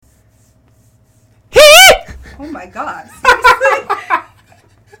Oh my God. Seriously?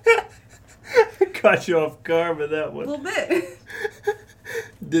 Caught you off guard with that A one. little bit.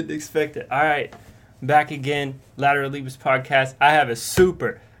 Didn't expect it. All right. Back again. Lateral Leapers podcast. I have a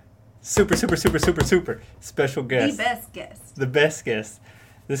super special guest. The best guest. The best guest.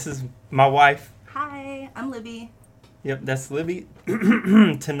 This is my wife. Hi, I'm Libby. Yep, that's Libby.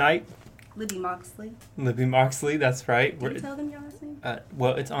 Tonight, Libby Moxley. Libby Moxley, that's right. Can you tell them your last name?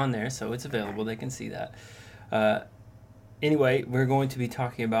 Well, it's on there, so it's available. They can see that. Anyway, we're going to be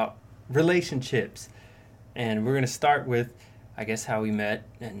talking about relationships. And we're going to start with, I guess, how we met.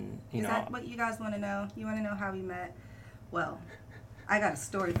 And, Is that what you guys want to know? You want to know how we met? Well, I got a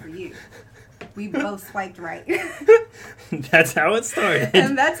story for you. We both swiped right. That's how it started.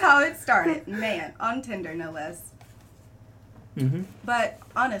 And that's how it started. Man, on Tinder, no less. Mm-hmm. But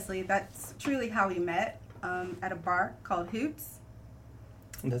honestly, that's truly how we met, at a bar called Hoots.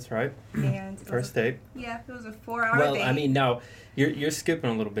 That's right. And First date. Yeah, it was a 4-hour Well, date. I mean, now, you're skipping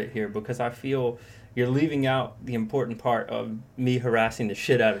a little bit here because I feel you're leaving out the important part of me harassing the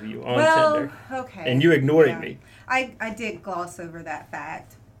shit out of you on Tinder. Okay. And you ignoring me. I did gloss over that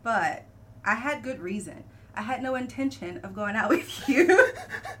fact, but I had good reason. I had no intention of going out with you.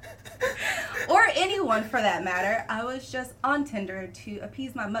 Or anyone for that matter. I was just on Tinder to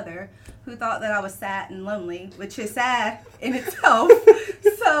appease my mother, who thought that I was sad and lonely, which is sad in itself.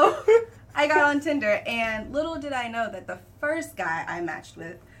 So I got on Tinder, and little did I know that the first guy I matched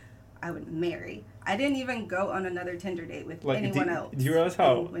with, I would marry. I didn't even go on another Tinder date with anyone else. Do you realize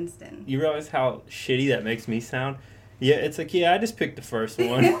how Winston? You realize how shitty that makes me sound? Yeah, it's like, I just picked the first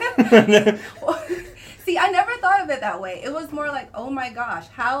one. See, I never thought of it that way. It was more like, oh my gosh,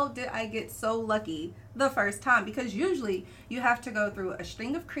 how did I get so lucky the first time? Because usually you have to go through a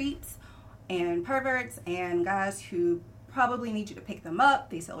string of creeps and perverts and guys who probably need you to pick them up.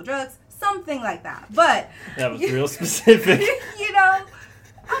 They sell drugs, something like that. But that was real specific. You know,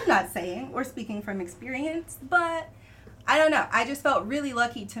 I'm not saying we're speaking from experience, but I don't know. I just felt really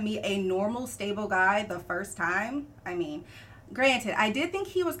lucky to meet a normal, stable guy the first time. I mean, granted, I did think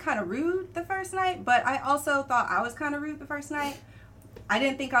he was kind of rude the first night, but I also thought I was kind of rude the first night. I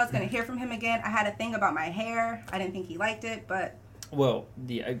didn't think I was going to hear from him again. I had a thing about my hair. I didn't think he liked it, but... Well,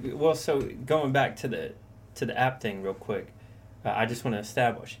 so going back to the app thing real quick, I just want to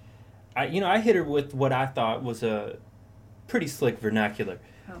establish. I hit her with what I thought was a pretty slick vernacular.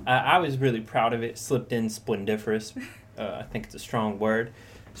 Oh. I was really proud of it. Slipped in splendiferous. I think it's a strong word.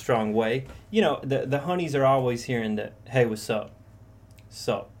 Strong way. The honeys are always hearing that, hey, what's up?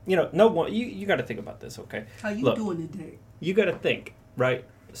 So, no one, you got to think about this, okay? How you doing today? You got to think, right?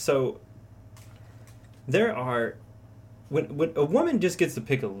 So, there are, when a woman just gets to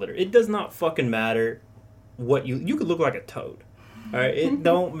pick a litter, it does not fucking matter what you could look like a toad, all right? It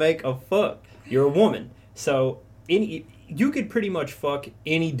don't make a fuck. You're a woman. So, you could pretty much fuck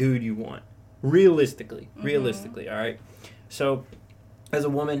any dude you want, realistically, all right? So, as a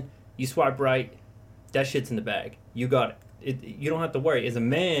woman, you swipe right, that shit's in the bag. You got it. You don't have to worry. As a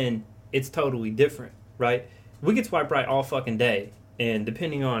man, it's totally different, right? We could swipe right all fucking day, and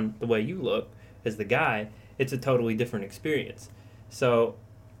depending on the way you look as the guy, it's a totally different experience. So,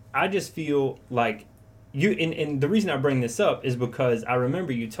 I just feel like you, and the reason I bring this up is because I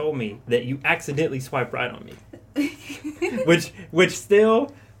remember you told me that you accidentally swiped right on me, which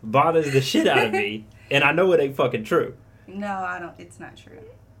still bothers the shit out of me, and I know it ain't fucking true. No, I don't. It's not true.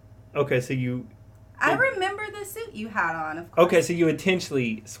 Okay, so you... I remember the suit you had on, of course. Okay, so you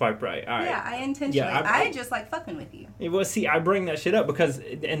intentionally swipe right. All right. Yeah, I intentionally. Yeah, I just like fucking with you. Well, see, I bring that shit up because...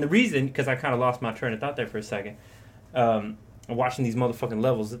 And the reason... Because I kind of lost my train of thought there for a second. I'm watching these motherfucking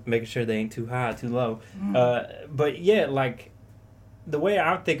levels, making sure they ain't too high, too low. But yeah, like... The way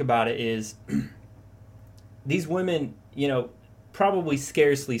I think about it is... These women, probably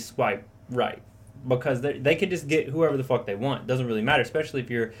scarcely swipe right. Because they could just get whoever the fuck they want. Doesn't really matter, especially if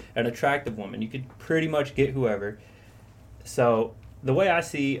you're an attractive woman. You could pretty much get whoever. So, the way I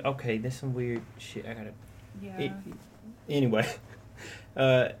see... Okay, there's some weird shit. I gotta... Yeah. Anyway.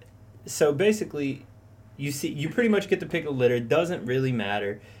 So, basically, you pretty much get to pick a litter. It doesn't really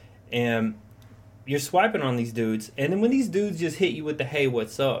matter. And you're swiping on these dudes. And then when these dudes just hit you with the, hey,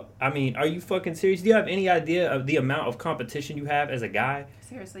 what's up? I mean, are you fucking serious? Do you have any idea of the amount of competition you have as a guy?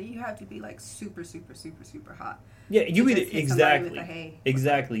 Seriously, you have to be like super, super, super, super hot. Yeah, you either exactly.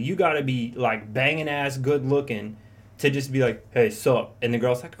 Exactly. You gotta be like banging ass, good looking, to just be like, "Hey, sup?" And the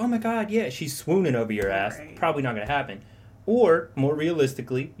girl's like, "Oh my god, yeah." She's swooning over your ass. Right. Probably not gonna happen. Or more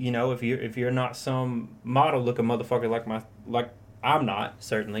realistically, if you're not some model looking motherfucker like I'm not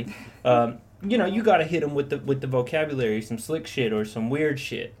certainly, you know, you gotta hit them with the vocabulary, some slick shit or some weird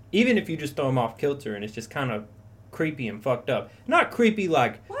shit. Even if you just throw them off kilter and it's just kind of creepy and fucked up. Not creepy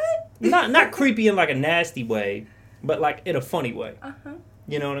like What? not creepy in like a nasty way, but like in a funny way. Uh-huh.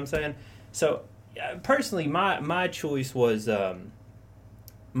 You know what I'm saying? So personally, my choice was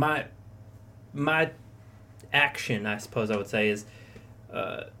my action, I suppose I would say, is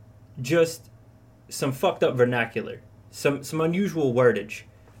just some fucked up vernacular, some unusual wordage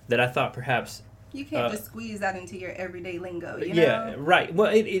that I thought perhaps You can't just squeeze that into your everyday lingo, you know? yeah, right. Well,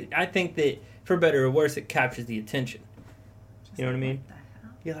 I think that for better or worse, it captures the attention. You know what I mean? What the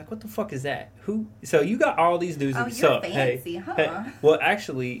hell? You're like, what the fuck is that? Who? So you got all these dudes. Oh, What's you're up? fancy, Hey, huh? hey. Well,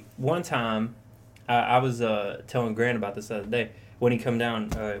 actually, one time, I was telling Grant about this the other day when he come down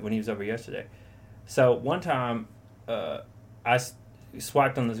when he was over yesterday. So one time, I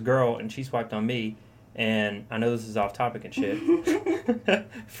swiped on this girl and she swiped on me, and I know this is off topic and shit,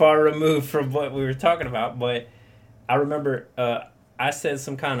 far removed from what we were talking about, but I remember I said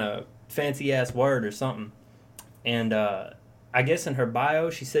some kind of fancy ass word or something, and I guess in her bio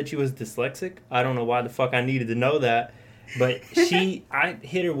she said she was dyslexic. I don't know why the fuck I needed to know that, but I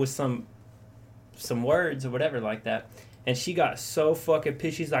hit her with some words or whatever like that, and she got so fucking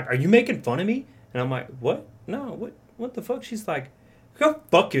pissed. She's like, "Are you making fun of me?" And I'm like, "What? No, what the fuck?" She's like, "Go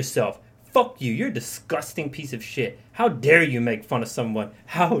fuck yourself. Fuck you. You're a disgusting piece of shit. How dare you make fun of someone?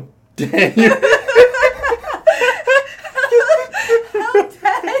 How dare you?" How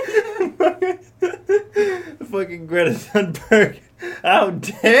dare you? Fucking Greta Thunberg. How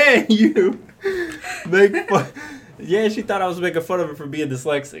dare you make fun? Yeah, she thought I was making fun of her for being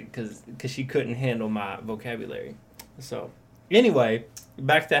dyslexic because she couldn't handle my vocabulary. So, anyway,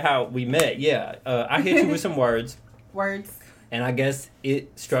 back to how we met. Yeah, I hit you with some words. Words. And I guess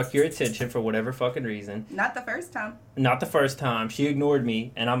it struck your attention for whatever fucking reason. Not the first time. Not the first time. She ignored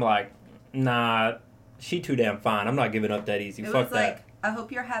me, and I'm like, nah, she too damn fine. I'm not giving up that easy. It Fuck was like, that. I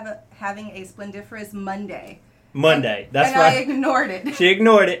hope you're having a splendiferous Monday. Monday. That's and right. I ignored it. She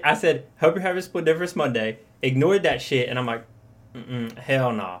ignored it. I said, hope you're having a splendiferous Monday. Ignored that shit, and I'm like,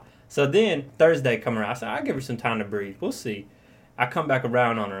 hell nah. So then, Thursday come around. I said, I'll give her some time to breathe. We'll see. I come back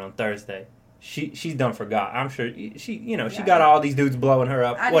around on her on Thursday. She's done forgot. I'm sure she got all these dudes blowing her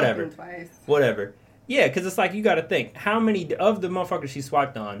up. I Whatever. did them twice. Whatever. Yeah, because it's like you got to think how many of the motherfuckers she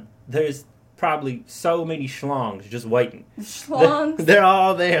swiped on. There's probably so many schlongs just waiting. Schlongs. They're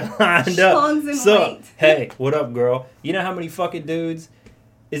all there lined up. Schlongs in So, white. hey, what up, girl? You know how many fucking dudes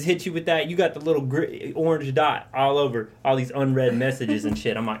is hit you with that? You got the little orange dot all over all these unread messages and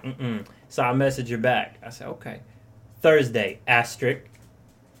shit. I'm like, So I message her back. I said, okay. Thursday, asterisk.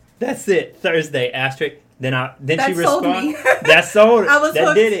 That's it. Thursday, asterisk. Then she sold responded. me. That sold it. I was that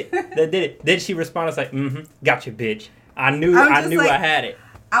hooked. did it. That did it. Then she responded, I was like, gotcha, bitch. I knew like, I had it.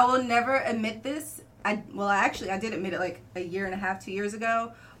 I will never admit this. I did admit it like a year and a half, 2 years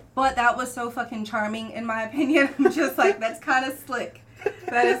ago. But that was so fucking charming in my opinion. I'm just like, that's kind of slick.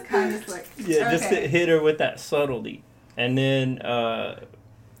 That is kind of slick. Yeah, okay. just to hit her with that subtlety. And then,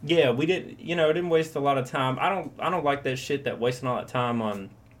 we didn't waste a lot of time. I don't like that shit, that wasting all that time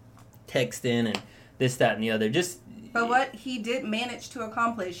on texting and this, that, and the other. But what he did manage to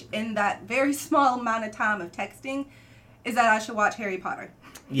accomplish in that very small amount of time of texting is that I should watch Harry Potter.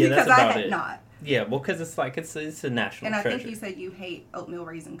 Yeah, because that's about I had it. not. Yeah, well, because it's like it's a national And I treasure. think you said you hate oatmeal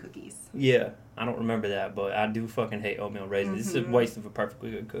raisin cookies. Yeah, I don't remember that, but I do fucking hate oatmeal raisins. It's a waste of a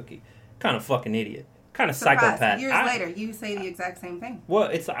perfectly good cookie. Kind of fucking idiot. Kind of psychopath. Years later, you say the exact same thing. Well,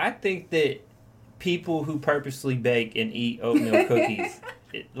 I think that people who purposely bake and eat oatmeal cookies,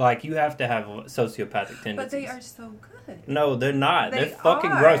 you have to have sociopathic tendencies. But they are so good. No, they're not. They They're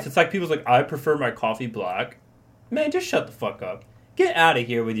fucking are. gross. It's like people's like, I prefer my coffee black. Man, just shut the fuck up. Get out of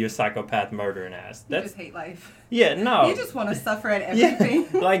here with your psychopath murdering ass. You just hate life. Yeah, no. You just want to suffer at everything.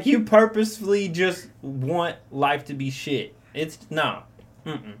 Yeah, like you purposefully just want life to be shit. It's no.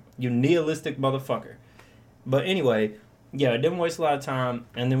 You nihilistic motherfucker. But anyway, yeah, it didn't waste a lot of time,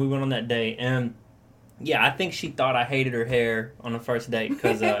 and then we went on that date, and yeah, I think she thought I hated her hair on the first date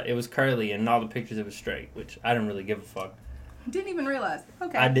because it was curly, and in all the pictures it was straight, which I didn't really give a fuck. Didn't even realize.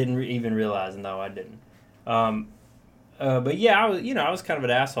 Okay. I didn't even realize. No, I didn't. But yeah, I was kind of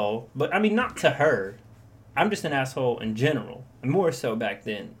an asshole. But I mean, not to her. I'm just an asshole in general, and more so back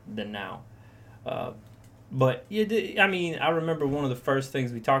then than now. But yeah, I mean, I remember one of the first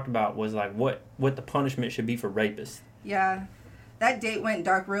things we talked about was like what the punishment should be for rapists. Yeah, that date went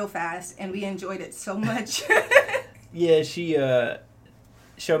dark real fast, and we enjoyed it so much. Yeah, she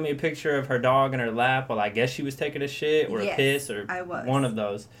showed me a picture of her dog in her lap while I guess she was taking a shit or a piss or I was. one of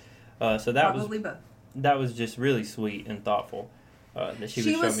those. So that Probably both. That was just really sweet and thoughtful. that she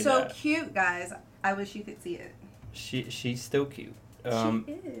She would show was me so that. cute, guys. I wish you could see it. She's still cute. She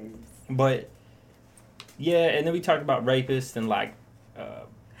is. But yeah, and then we talked about rapists and like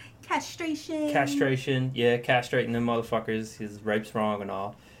Castration. yeah, castrating them motherfuckers. His rape's wrong and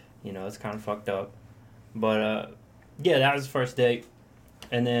all. You know, it's kind of fucked up. But yeah, that was the first date.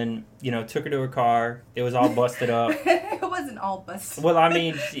 And then, you know, took her to her car. It was all busted up. It wasn't all busted. Well, I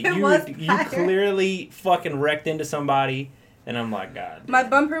mean, was you tired. clearly fucking wrecked into somebody. And I'm like, God. My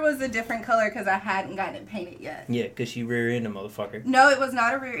bumper was a different color because I hadn't gotten it painted yet. Yeah, because she rear-ended a motherfucker. No, it was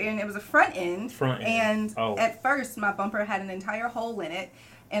not a rear end. It was a front end. Front end. And at first, my bumper had an entire hole in it.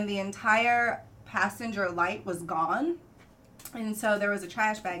 And the entire passenger light was gone. And so there was a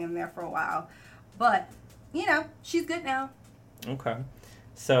trash bag in there for a while. But, you know, she's good now. Okay.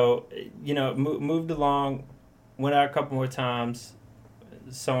 So, you know, moved along, went out a couple more times,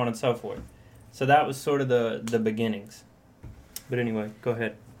 so on and so forth. So that was sort of the beginnings. But anyway, go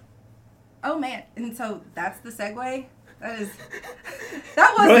ahead. Oh, man. And so that's the segue? That was...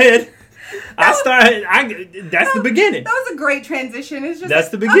 Go ahead. That's the beginning. That was a great transition. It's just that's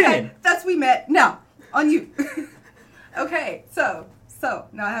the beginning. Okay, that's we met. Now, on you. Okay, so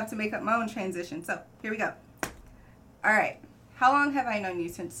now I have to make up my own transition. So here we go. All right. How long have I known you?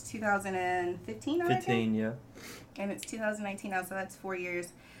 Since 2015, I reckon? 15, yeah. And it's 2019 now, so that's 4 years.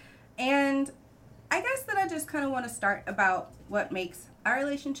 And I guess that I just kind of want to start about what makes our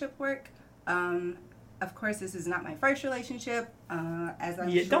relationship work. Of course, this is not my first relationship, as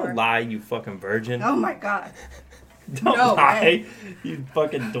I'm sure. Don't lie, you fucking virgin. Oh, my God. Don't lie, you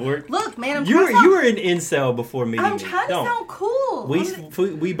fucking dork. Look, man, I'm you were an incel before meeting me. I'm trying to sound cool.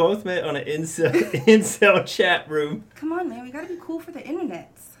 We both met on an incel chat room. Come on, man. We gotta be cool for the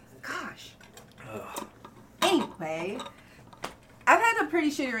internet. Gosh. Anyway, I've had a pretty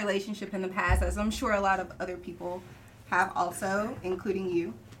shitty relationship in the past, as I'm sure a lot of other people have also, including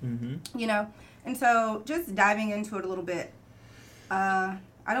you. Mm-hmm. You know? And so, just diving into it a little bit, I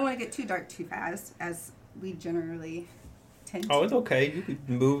don't want to get too dark too fast, as we generally tend to. Oh, it's okay. You can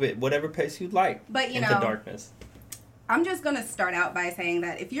move at whatever pace you'd like. But, into darkness. I'm just going to start out by saying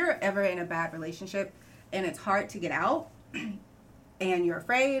that if you're ever in a bad relationship and it's hard to get out and you're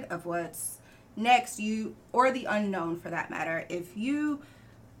afraid of what's next, or the unknown for that matter, if you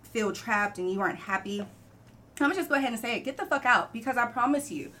feel trapped and you aren't happy, I'm going to just go ahead and say it. Get the fuck out, because I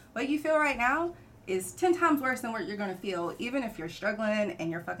promise you, what you feel right now is 10 times worse than what you're going to feel, even if you're struggling and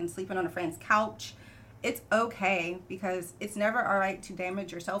you're fucking sleeping on a friend's couch. It's okay, because it's never all right to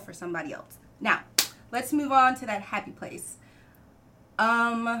damage yourself or somebody else. Now, let's move on to that happy place.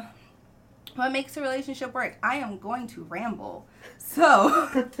 What makes a relationship work? I am going to ramble. So,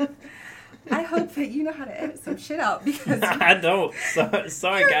 I hope that you know how to edit some shit out, because... I don't.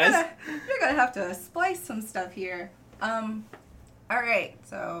 Sorry, guys. You're going to have to splice some stuff here. All right,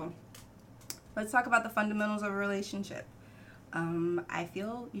 so let's talk about the fundamentals of a relationship. I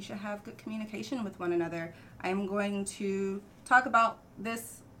feel you should have good communication with one another. I'm going to talk about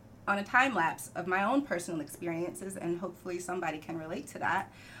this on a time lapse of my own personal experiences, and hopefully somebody can relate to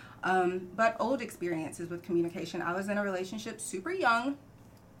that. But old experiences with communication. I was in a relationship super young.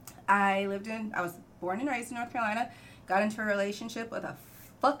 I was born and raised in North Carolina, got into a relationship with a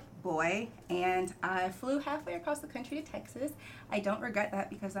fuck boy, and I flew halfway across the country to Texas. I don't regret that,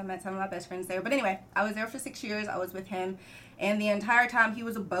 because I met some of my best friends there. But anyway, I was there for 6 years. I was with him, and the entire time he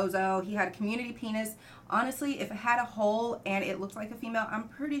was a bozo. He had a community penis. Honestly, if it had a hole and it looked like a female, I'm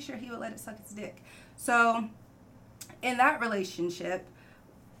pretty sure he would let it suck his dick. So in that relationship,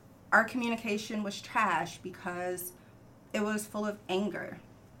 our communication was trash because it was full of anger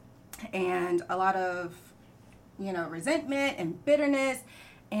and a lot of, resentment and bitterness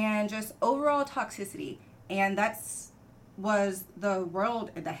and just overall toxicity. And was the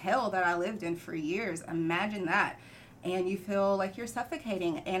world, the hell that I lived in for years. Imagine that. And you feel like you're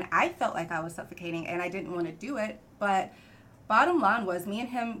suffocating. And I felt like I was suffocating, and I didn't want to do it. But bottom line was, me and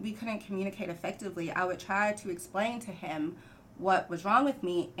him, we couldn't communicate effectively. I would try to explain to him what was wrong with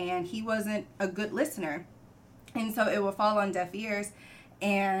me, and he wasn't a good listener. And so it would fall on deaf ears,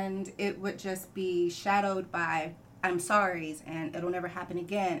 and it would just be shadowed by I'm sorry's and it'll never happen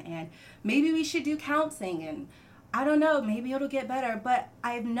again, and maybe we should do counseling, and I don't know, maybe it'll get better. But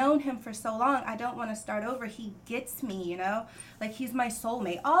I've known him for so long, I don't want to start over. He gets me, like he's my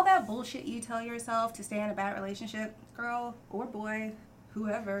soulmate. All that bullshit you tell yourself to stay in a bad relationship, girl or boy,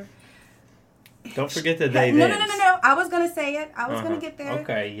 whoever. Don't forget the they, No. I was going to say it. I was going to get there.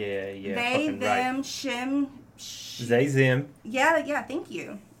 Okay, yeah. They, them, right. shim. They, them. Yeah, thank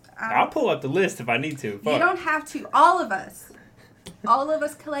you. I'll pull up the list if I need to. Fuck. You don't have to. All of us. All of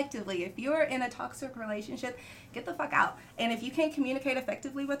us collectively. If you're in a toxic relationship, get the fuck out. And if you can't communicate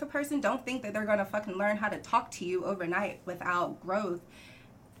effectively with a person, don't think that they're going to fucking learn how to talk to you overnight without growth.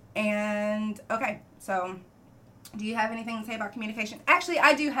 And, okay, so do you have anything to say about communication? Actually,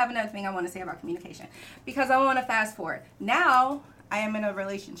 I do have another thing I want to say about communication, because I want to fast forward. Now, I am in a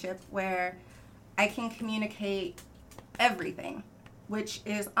relationship where I can communicate everything, which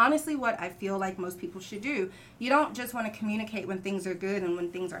is honestly what I feel like most people should do. You don't just want to communicate when things are good and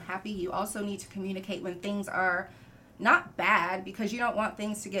when things are happy. You also need to communicate when things are not bad, because you don't want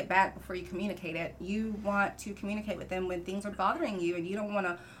things to get bad before you communicate it. You want to communicate with them when things are bothering you, and you don't want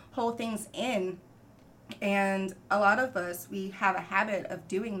to hold things in. And a lot of us, we have a habit of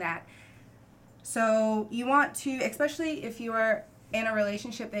doing that. So you want to, especially if you are in a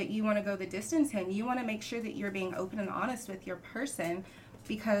relationship that you want to go the distance in, you want to make sure that you're being open and honest with your person,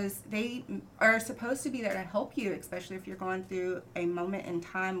 because they are supposed to be there to help you, especially if you're going through a moment in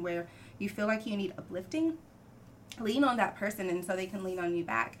time where you feel like you need uplifting. Lean on that person, and so they can lean on you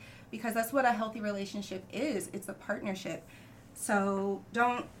back, because that's what a healthy relationship is. It's a partnership. So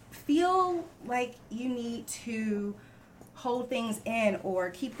don't feel like you need to hold things in or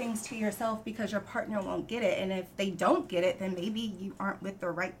keep things to yourself because your partner won't get it. And if they don't get it, then maybe you aren't with the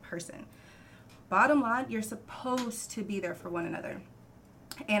right person. Bottom line, you're supposed to be there for one another.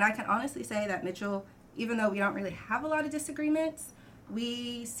 And I can honestly say that Mitchell, even though we don't really have a lot of disagreements,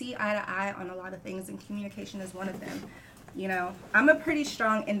 we see eye to eye on a lot of things, and communication is one of them. You know, I'm a pretty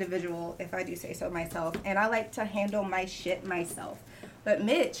strong individual, if I do say so myself, and I like to handle my shit myself. But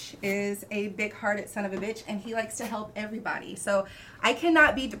Mitch is a big-hearted son of a bitch, and he likes to help everybody. So I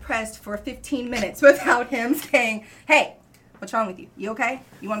cannot be depressed for 15 minutes without him saying, hey, what's wrong with you? You okay?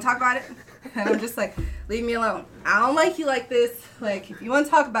 You want to talk about it? And I'm just like, leave me alone. I don't like you like this. Like, if you want to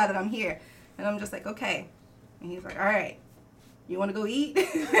talk about it, I'm here. And I'm just like, okay. And he's like, all right. You want to go eat?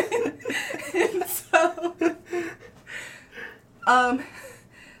 And so,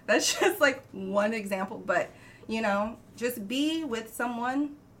 that's just like one example. But, you know, just be with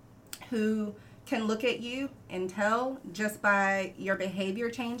someone who can look at you and tell just by your behavior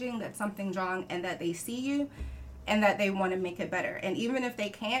changing that something's wrong, and that they see you and that they want to make it better. And even if they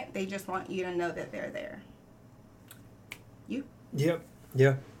can't, they just want you to know that they're there. You? Yep.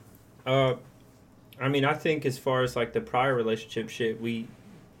 Yeah. I mean, I think as far as like the prior relationship shit,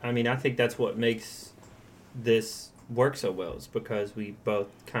 I think that's what makes this work so well, is because we both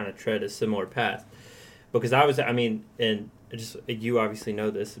kind of tread a similar path. Because and just, you obviously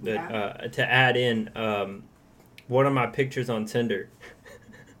know this, but Yeah. To add in, one of my pictures on Tinder.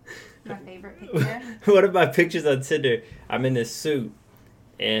 My favorite picture. One of my pictures on Tinder, I'm in this suit,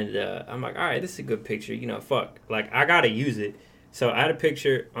 and I'm like, all right, this is a good picture, fuck. Like, I gotta use it. So I had a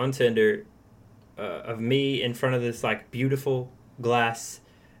picture on Tinder of me in front of this, like, beautiful glass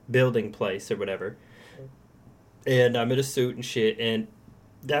building place or whatever. And I'm in a suit and shit, and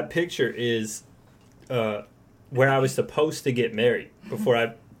that picture is where I was supposed to get married before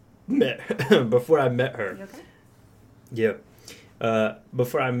I met her. You okay? Yeah.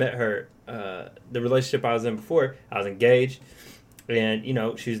 Before I met her, the relationship I was in before, I was engaged, and,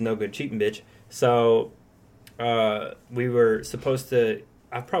 she was no good cheating bitch. So we were supposed to,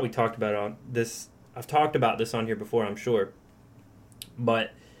 I've probably talked about I've talked about this on here before, I'm sure.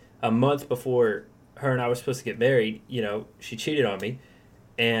 But a month before her and I were supposed to get married, she cheated on me.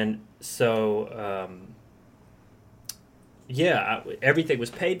 And so, everything was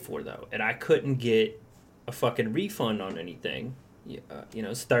paid for, though. And I couldn't get a fucking refund on anything.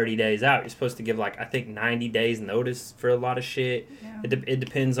 It's 30 days out. You're supposed to give, like, I think 90 days notice for a lot of shit. Yeah. It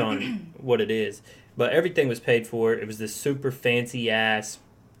depends on what it is. But everything was paid for. It was this super fancy-ass,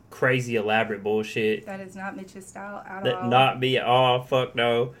 crazy elaborate bullshit. That is not Mitch's style at all. Not me at all. Fuck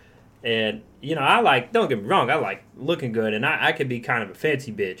no. And, don't get me wrong, I like looking good, and I could be kind of a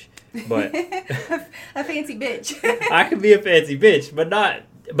fancy bitch, but... A fancy bitch. I could be a fancy bitch,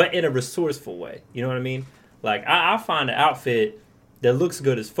 but in a resourceful way, you know what I mean? Like, I'll find an outfit that looks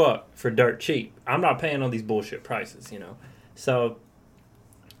good as fuck for dirt cheap. I'm not paying all these bullshit prices, So,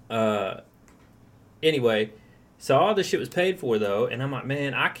 anyway, so all this shit was paid for, though, and I'm like,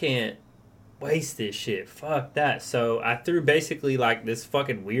 man, I can't waste this shit. Fuck that. So I threw basically like this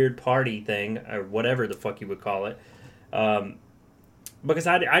fucking weird party thing, or whatever the fuck you would call it, because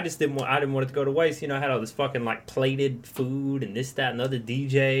I just didn't want it to go to waste. I had all this fucking like plated food and this, that, and other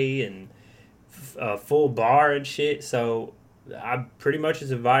DJ and full bar and shit. So I pretty much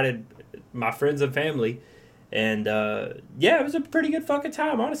just invited my friends and family, and it was a pretty good fucking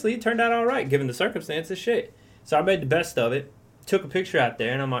time. Honestly, it turned out all right given the circumstances. Shit. So I made the best of it. Took a picture out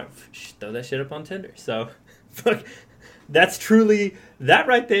there, and I'm like, throw that shit up on Tinder. So, That's truly, that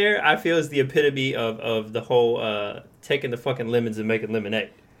right there, I feel is the epitome of the whole taking the fucking lemons and making lemonade.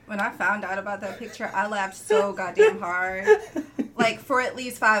 When I found out about that picture, I laughed so goddamn hard. Like, for at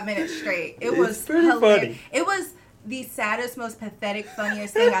least 5 minutes straight. It was pretty hilarious. funny. It was the saddest, most pathetic,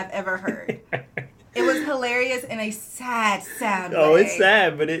 funniest thing I've ever heard. It was hilarious in a sad way. Oh, it's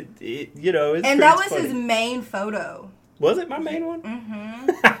sad, but it you know, it's and pretty that was funny. his main photo. Was it my main one?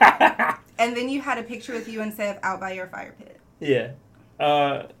 Mm-hmm. And then you had a picture with you and said, out by your fire pit. Yeah.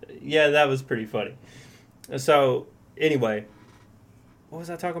 Yeah, that was pretty funny. So, anyway, what was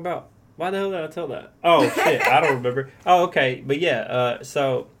I talking about? Why the hell did I tell that? Oh, shit, I don't remember. Oh, okay, but yeah,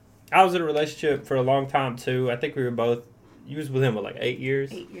 so I was in a relationship for a long time, too. I think we were both, you was with him, what, like 8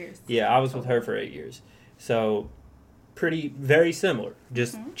 years? 8 years. Yeah, I was with her for 8 years. So, very similar.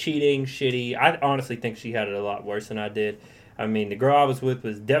 Just cheating, shitty. I honestly think she had it a lot worse than I did. I mean, the girl I was with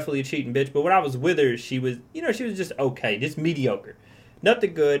was definitely a cheating bitch, but when I was with her, she was, you know, she was just okay, just mediocre.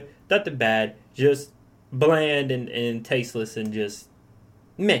 Nothing good, nothing bad, just bland and tasteless and just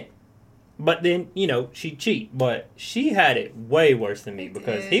meh. But then, you know, she'd cheat, but she had it way worse than me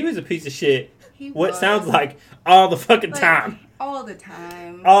because he was a piece of shit. What sounds like all the fucking time. All the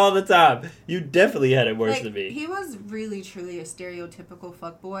time. All the time. You definitely had it worse than me. He was really, truly a stereotypical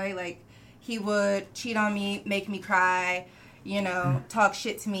fuckboy. Like, he would cheat on me, make me cry, you know, talk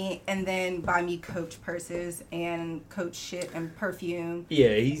shit to me, and then buy me Coach purses and Coach shit and perfume.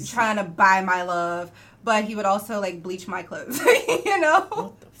 Yeah, he's trying to buy my love, but he would also, like, bleach my clothes, you know?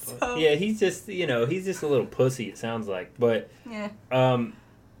 What the fuck? So, yeah, he's just, you know, he's just a little pussy, it sounds like. But,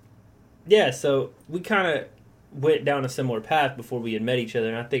 yeah, so we kind of went down a similar path before we had met each other,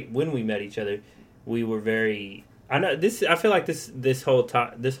 and I think when we met each other, we were very... I feel like this whole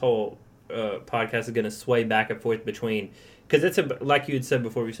podcast is going to sway back and forth between... Because it's like you had said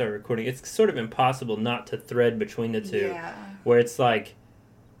before we started recording, it's sort of impossible not to thread between the two. Yeah. Where it's like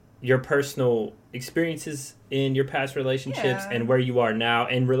your personal experiences in your past relationships and where you are now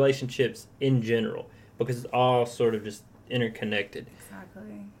and relationships in general. Because it's all sort of just interconnected.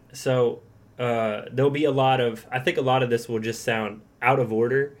 Exactly. So there'll be a lot of... I think a lot of this will just sound out of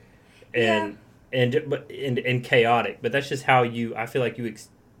order and chaotic. But that's just how you... I feel like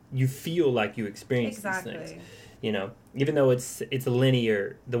you feel like you experience these things. You know, even though it's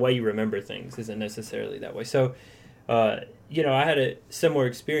linear, the way you remember things isn't necessarily that way. So, you know, I had a similar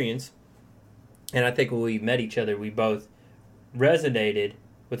experience, and I think when we met each other, we both resonated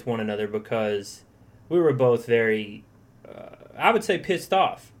with one another because we were both very, I would say, pissed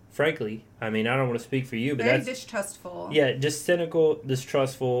off, frankly. I mean, I don't want to speak for you, but very distrustful. Yeah, just cynical,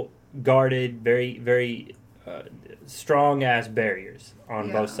 distrustful, guarded, very, very strong-ass barriers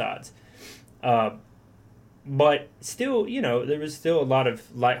on both sides. But still, you know, there was still a lot of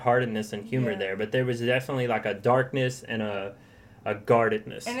lightheartedness and humor there. But there was definitely like a darkness and a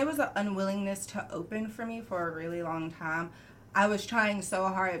guardedness. And it was an unwillingness to open for me for a really long time. I was trying so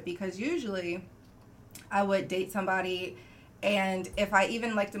hard because usually I would date somebody, and if I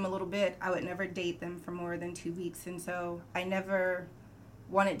even liked them a little bit, I would never date them for more than 2 weeks. And so I never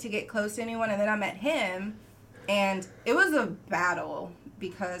wanted to get close to anyone. And then I met him, and it was a battle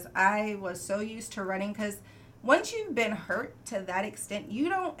because I was so used to running. Because once you've been hurt to that extent, you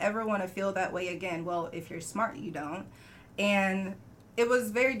don't ever want to feel that way again. Well, if you're smart, you don't. And it was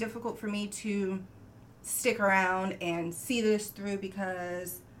very difficult for me to stick around and see this through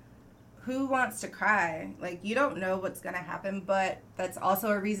because who wants to cry? Like, you don't know what's going to happen, but that's also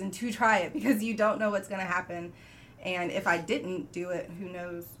a reason to try it because you don't know what's going to happen. And if I didn't do it, who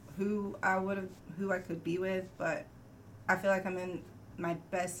knows who I could be with. But I feel like I'm in my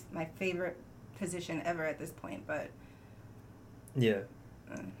favorite position ever at this point. But yeah,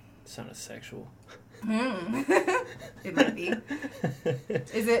 sounded sexual. It might be.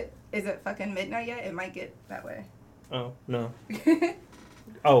 Is it fucking midnight yet? It might get that way. Oh no.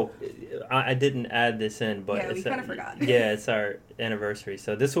 Oh, I didn't add this in, but yeah, we kind of forgot. Yeah, it's our anniversary,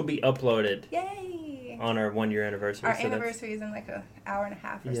 so this will be uploaded. Yay! On our 1 year anniversary. Our anniversary is in like an hour and a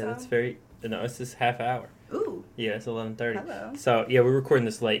half or so. Yeah, that's very. No, it's just half hour. Ooh. Yeah, it's 11:30. Hello. So yeah, we're recording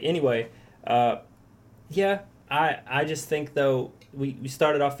this late. Anyway, yeah, I just think though we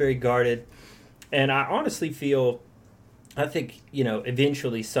started off very guarded, and I honestly feel, I think, you know,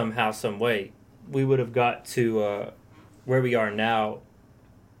 eventually somehow, some way, we would have got to where we are now.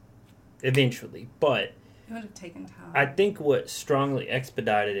 Eventually, but it would have taken time. I think what strongly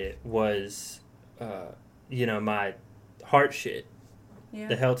expedited it was, you know, my heart shit,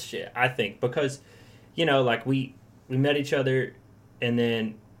 the health shit. I think because, you know, like we met each other, and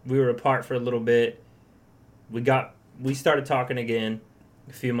then we were apart for a little bit. We started talking again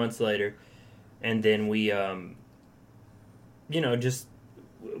a few months later, and then we just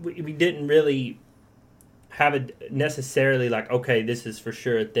we didn't really have it necessarily like, okay, this is for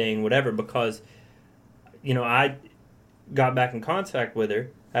sure a thing, whatever, because, I got back in contact with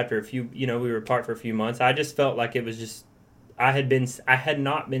her after a few, we were apart for a few months. I just felt like it was just, I had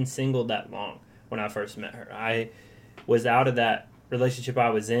not been single that long when I first met her. I was out of that relationship I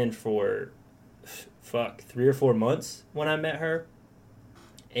was in for, 3 or 4 months when I met her.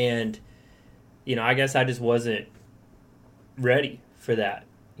 And, I guess I just wasn't ready for that,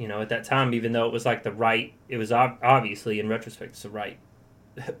 at that time, even though it was like it was obviously, in retrospect, it's the right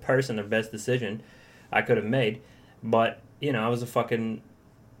person, the best decision I could have made. But, I was a fucking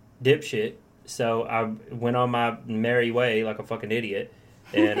dipshit. So I went on my merry way like a fucking idiot.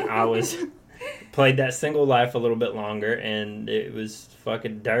 And I played that single life a little bit longer, and it was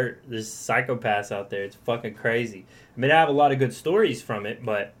fucking dirt. There's psychopaths out there. It's fucking crazy. I mean, I have a lot of good stories from it,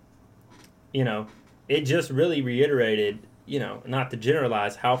 but, it just really reiterated, not to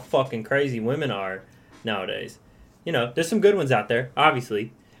generalize, how fucking crazy women are nowadays. There's some good ones out there,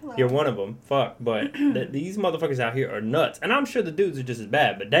 obviously. Hello. You're one of them. Fuck. But these motherfuckers out here are nuts. And I'm sure the dudes are just as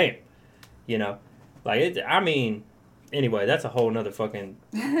bad, but damn. Anyway, that's a whole nother fucking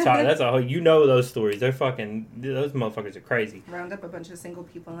topic. That's a whole, those stories. Those motherfuckers are crazy. Round up a bunch of single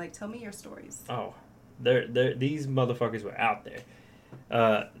people and like, tell me your stories. Oh, these motherfuckers were out there.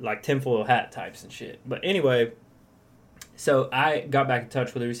 Like tinfoil hat types and shit. But anyway, so I got back in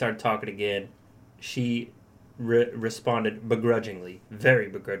touch with her. We started talking again. She responded begrudgingly, very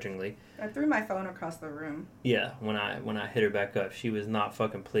begrudgingly. I threw my phone across the room. Yeah, when I hit her back up, she was not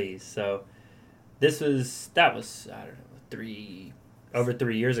fucking pleased. So that was I don't know, over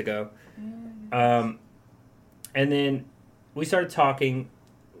 3 years ago. And then we started talking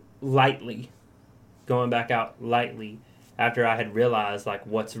lightly, going back out lightly after I had realized like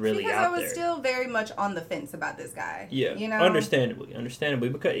what's really out there. Because I was still very much on the fence about this guy. Yeah, understandably,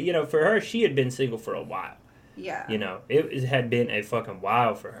 because for her, she had been single for a while. Yeah, it had been a fucking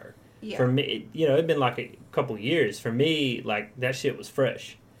while for her. Yeah. For me, it'd been like a couple years. For me, like that shit was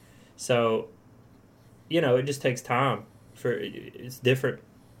fresh. So, it just takes time it's different,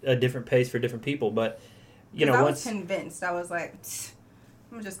 a different pace for different people. But I was convinced. I was like,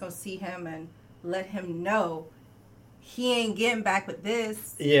 I'm just gonna see him and let him know he ain't getting back with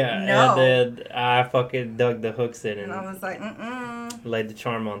this. Yeah, no. And then I fucking dug the hooks in and I was like, laid the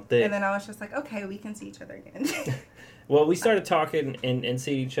charm on thick. And then I was just like, okay, we can see each other again. Well, we started talking and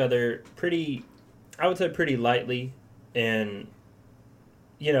seeing each other pretty lightly. And,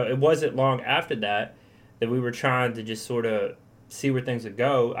 it wasn't long after that we were trying to just sort of see where things would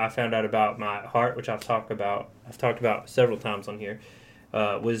go. I found out about my heart, which I've talked about several times on here.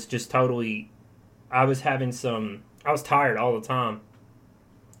 Was just totally, I was tired all the time.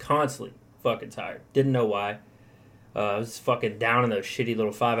 Constantly fucking tired. Didn't know why. I was fucking down in those shitty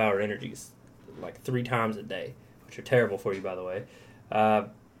little 5-hour energies like 3 times a day, which are terrible for you, by the way.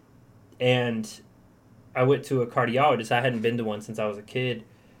 And I went to a cardiologist. I hadn't been to one since I was a kid.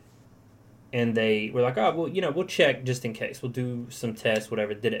 And they were like, oh, well, we'll check just in case. We'll do some tests,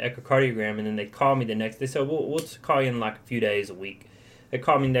 whatever. Did an echocardiogram, and then they called me the next day. So we'll call you in like a few days, a week. They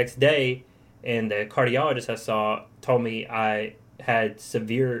called me the next day, and the cardiologist I saw told me I had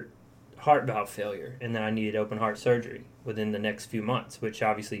severe heart valve failure and that I needed open heart surgery within the next few months, which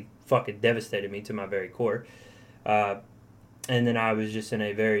obviously fucking devastated me to my very core. And then I was just in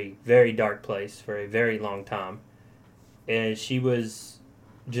a very, very dark place for a very long time. And she was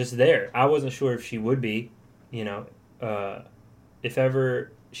just there. I wasn't sure if she would be, if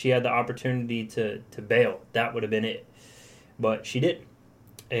ever she had the opportunity to bail, that would have been it. But she didn't.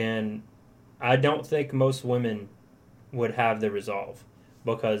 And I don't think most women would have the resolve,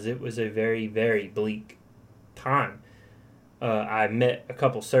 because it was a very, very bleak time. I met a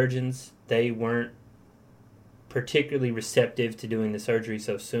couple surgeons. They weren't particularly receptive to doing the surgery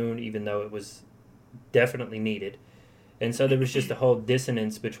so soon, even though it was definitely needed. And so there was just a whole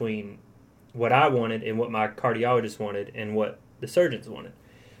dissonance between what I wanted and what my cardiologist wanted and what the surgeons wanted.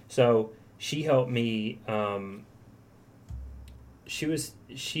 So she helped me.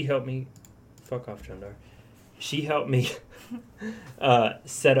 She helped me. Fuck off, Jandar. She helped me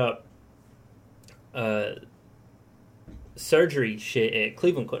set up surgery shit at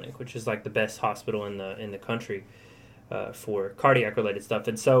Cleveland Clinic, which is like the best hospital in the country for cardiac related stuff.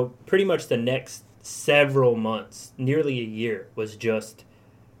 And so pretty much the next several months, nearly a year, was just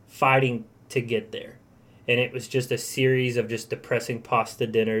fighting to get there. And it was just a series of just depressing pasta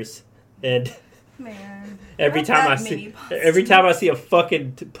dinners and Man. Every Not time that I many see, pasta every time I see a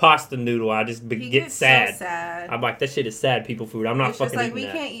fucking pasta noodle, I just He get gets sad. So sad. I'm like, that shit is sad people food. I'm not It's fucking just like eating we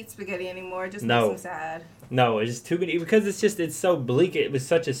that. can't eat spaghetti anymore. It just No. makes him sad. No, it's just too many because it's so bleak. It was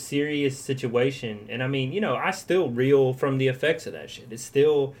such a serious situation, and I mean, you know, I still reel from the effects of that shit.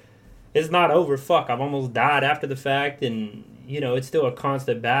 It's not over. Fuck, I've almost died after the fact, and you know, it's still a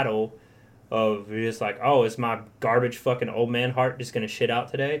constant battle of just like, oh, is my garbage fucking old man heart just gonna shit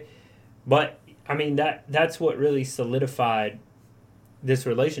out today? But I mean, that's what really solidified this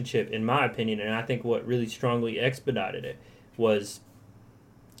relationship, in my opinion, and I think what really strongly expedited it was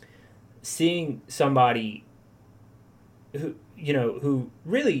seeing somebody who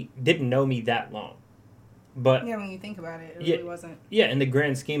really didn't know me that long, but Yeah, when you think about it, it Yeah. really wasn't. yeah, in the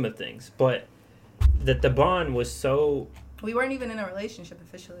grand scheme of things, but that the bond was so We weren't even in a relationship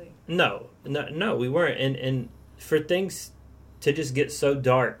officially. no, we weren't, and for things to just get so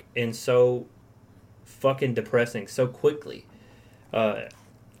dark and so fucking depressing so quickly, to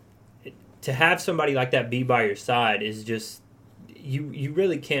have somebody like that be by your side is just you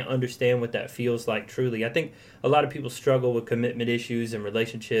really can't understand what that feels like truly. I think a lot of people struggle with commitment issues and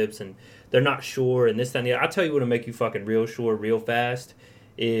relationships, and they're not sure and this, that, and the other. I'll tell you what'll make you fucking real sure real fast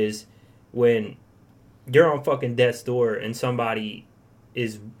is when you're on fucking death's door and somebody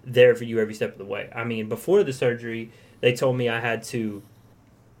is there for you every step of the way. I mean, before the surgery, they told me I had to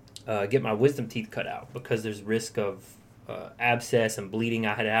get my wisdom teeth cut out because there's risk of abscess and bleeding.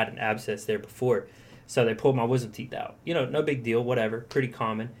 I had had an abscess there before. So they pulled my wisdom teeth out. You know, no big deal, whatever. Pretty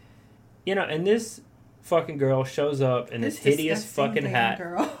common. You know, and this fucking girl shows up in this hideous fucking hat.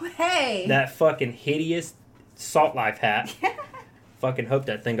 Girl. Hey! That fucking hideous Salt Life hat. Fucking hope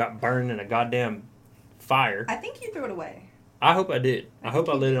that thing got burned in a goddamn fire. I think you threw it away. I hope I did. I hope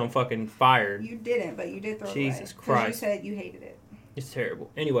I lit it on fucking fire. You didn't, but you did throw it away. Jesus 'Cause Christ. You said you hated it. It's terrible.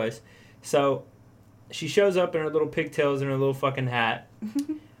 Anyways, so she shows up in her little pigtails and her little fucking hat.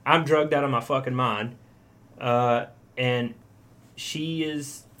 I'm drugged out of my fucking mind. And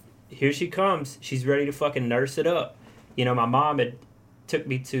here she comes. She's ready to fucking nurse it up. You know, my mom had took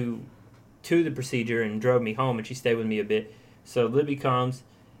me to the procedure and drove me home, and she stayed with me a bit. So Libby comes,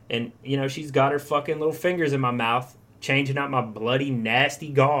 and, you know, she's got her fucking little fingers in my mouth, changing out my bloody, nasty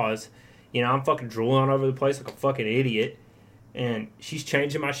gauze. You know, I'm fucking drooling all over the place like a fucking idiot. And she's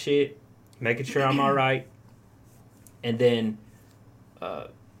changing my shit, making sure I'm all right. And then,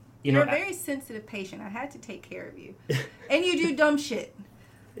 You're a very sensitive patient. I had to take care of you. And you do dumb shit.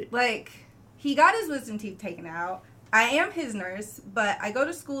 Like, he got his wisdom teeth taken out. I am his nurse, but I go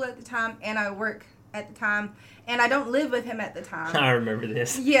to school at the time, and I work at the time, and I don't live with him at the time. I remember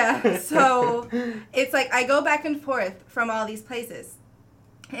this. Yeah, so it's like I go back and forth from all these places.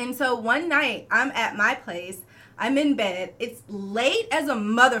 And so one night, I'm at my place. I'm in bed. It's late as a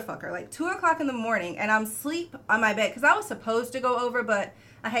motherfucker, like 2 o'clock in the morning, and I'm asleep on my bed because I was supposed to go over, but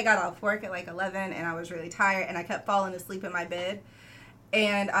I had got off work at like 11, and I was really tired, and I kept falling asleep in my bed,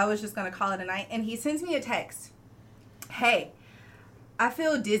 and I was just going to call it a night. And he sends me a text. Hey, I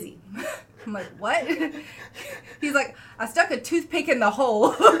feel dizzy. I'm like, what? He's like, I stuck a toothpick in the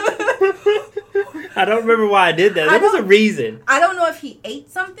hole. I don't remember why I did that. There was a reason. I don't know if he ate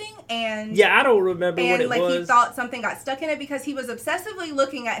something and... Yeah, I don't remember what it like, was. he thought something got stuck in it because he was obsessively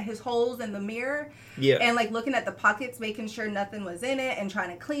looking at his holes in the mirror. Yeah. And, like, looking at the pockets, making sure nothing was in it and trying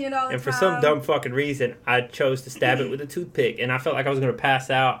to clean it all the time. And for some dumb fucking reason, I chose to stab it with a toothpick. And I felt like I was going to pass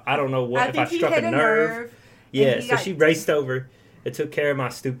out. I don't know what, if I struck a nerve. Yeah, so she raced over and took care of my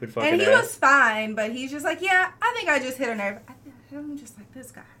stupid fucking And he ass. was fine, but he's just like, yeah, I think I just hit a nerve. I'm just like,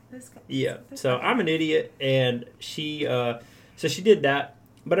 this guy. Yeah, so I'm an idiot, and she did that.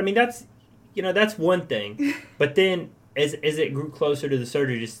 But I mean, that's one thing. But then, as it grew closer to the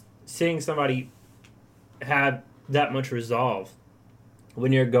surgery, just seeing somebody have that much resolve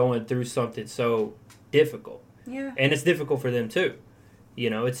when you're going through something so difficult, Yeah, and it's difficult for them too. You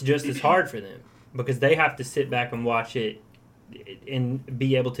know, it's just as hard for them because they have to sit back and watch it and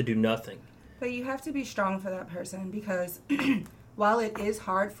be able to do nothing. but you have to be strong for that person because while it is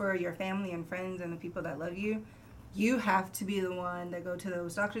hard for your family and friends and the people that love you, you have to be the one that go to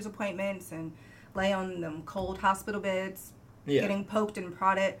those doctor's appointments and lay on them cold hospital beds, getting poked and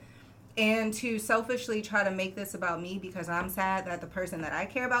prodded, and to selfishly try to make this about me because I'm sad that the person that I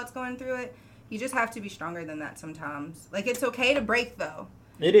care about is going through it. You just have to be stronger than that sometimes. Like, it's okay to break, though.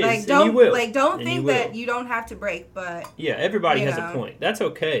 It is, like, and don't, you will. Like, don't and think that you don't have to break, but... Yeah, everybody has know. a point. That's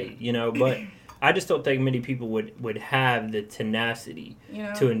okay, but I just don't think many people would have the tenacity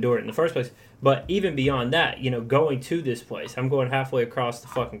to endure it in the first place. But even beyond that, going to this place, I'm going halfway across the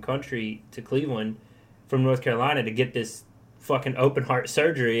fucking country to Cleveland from North Carolina to get this fucking open heart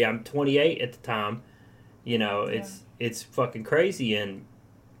surgery. I'm 28 at the time. You know, it's fucking crazy, and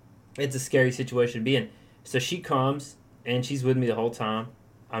it's a scary situation to be in. So she comes, and she's with me the whole time.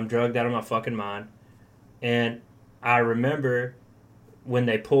 I'm drugged out of my fucking mind. And I remember when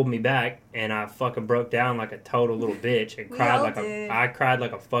they pulled me back, and I fucking broke down like a total little bitch and I cried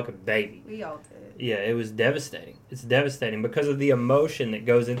like a fucking baby. We all did. Yeah, it was devastating. It's devastating because of the emotion that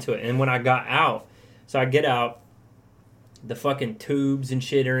goes into it. And when I got out, so I get out, the fucking tubes and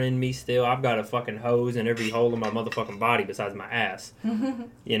shit are in me still. I've got a fucking hose in every hole in my motherfucking body besides my ass.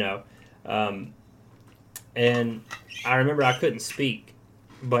 You know? And I remember I couldn't speak,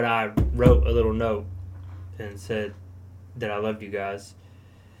 but I wrote a little note and said that I loved you guys.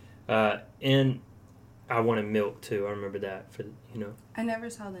 And I wanted milk too. I remember that for, you know. I never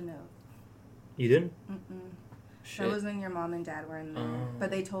saw the note. You didn't? Mm-mm. Shit. That was when your mom and dad were in there.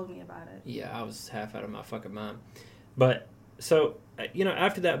 But they told me about it. Yeah, I was half out of my fucking mind. But, so, you know,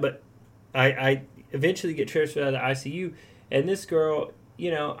 after that, but I eventually get transferred out of the ICU. And this girl,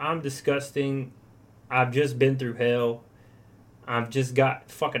 you know, I'm disgusting. I've just been through hell. I've just got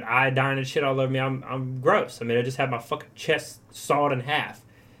fucking iodine and shit all over me. I'm gross. I mean, I just had my fucking chest sawed in half.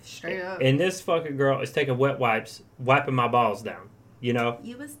 Straight up. And this fucking girl is taking wet wipes, wiping my balls down. You know?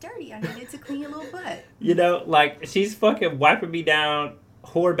 You was dirty. I needed to clean your little butt. You know, like, she's fucking wiping me down,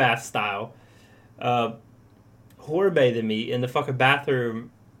 whore bath style. Whore bathing me in the fucking bathroom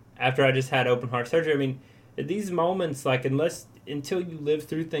after I just had open heart surgery. I mean, these moments, like, until you live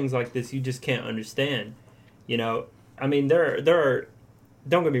through things like this, you just can't understand. You know? I mean, there are,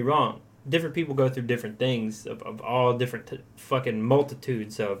 don't get me wrong, different people go through different things of all different fucking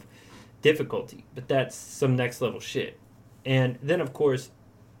multitudes of difficulty, but that's some next level shit. And then, of course,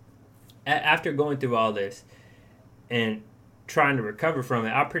 after going through all this and trying to recover from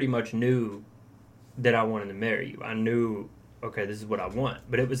it, I pretty much knew that I wanted to marry you. I knew, okay, this is what I want,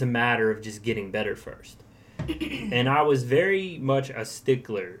 but it was a matter of just getting better first. And I was very much a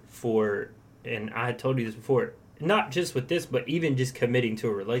stickler for, and I had told you this before, not just with this, but even just committing to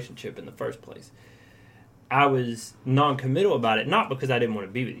a relationship in the first place. I was non-committal about it, not because I didn't want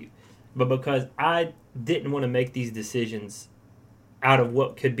to be with you, but because I didn't want to make these decisions out of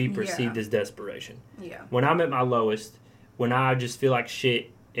what could be perceived as desperation. Yeah. When I'm at my lowest, when I just feel like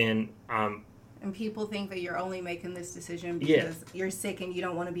shit and And people think that you're only making this decision because you're sick and you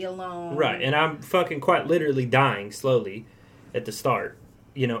don't want to be alone. Right, and I'm fucking quite literally dying slowly at the start.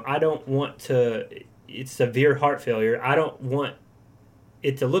 You know, I don't want to... It's severe heart failure. I don't want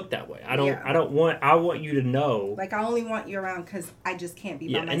it to look that way. I want you to know. Like, I only want you around because I just can't be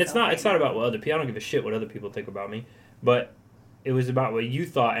by myself. And it's not about what other people... I don't give a shit what other people think about me. But it was about what you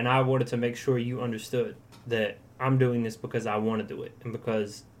thought, and I wanted to make sure you understood that I'm doing this because I want to do it. And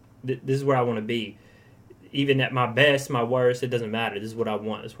because this is where I want to be. Even at my best, my worst, it doesn't matter. This is what I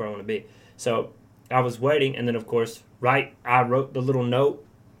want. This is where I want to be. So I was waiting, and then, of course, I wrote the little note.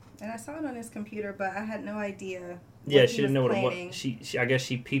 And I saw it on his computer, but I had no idea. Yeah, she didn't know what it was. She I guess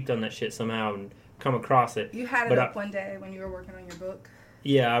she peeped on that shit somehow and come across it. You had it up one day when you were working on your book.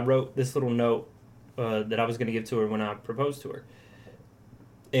 Yeah, I wrote this little note that I was going to give to her when I proposed to her.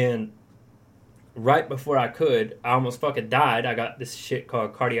 And right before I almost fucking died. I got this shit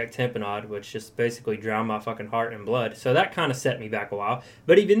called cardiac tamponade, which just basically drowned my fucking heart in blood. So that kind of set me back a while.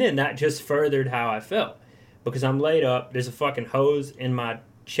 But even then, that just furthered how I felt. Because I'm laid up, there's a fucking hose in my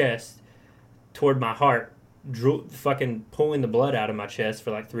chest toward my heart, fucking pulling the blood out of my chest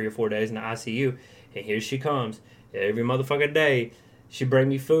for like 3 or 4 days in the ICU. And here she comes every motherfucking day. She bring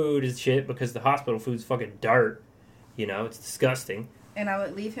me food and shit because the hospital food's fucking dirt. You know, it's disgusting. And I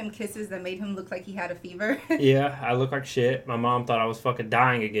would leave him kisses that made him look like he had a fever. Yeah, I look like shit. My mom thought I was fucking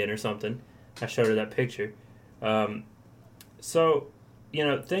dying again or something. I showed her that picture. So, you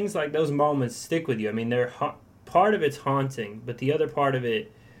know, things like those moments stick with you. I mean, they're part of it's haunting, but the other part of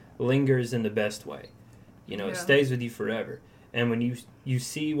it lingers in the best way. You know, It stays with you forever. And when you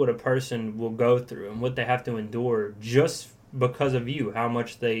see what a person will go through and what they have to endure just because of you,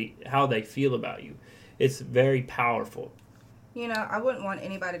 how they feel about you, it's very powerful. You know, I wouldn't want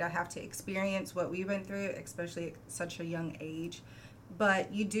anybody to have to experience what we went through, especially at such a young age.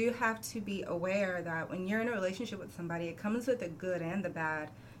 But you do have to be aware that when you're in a relationship with somebody, it comes with the good and the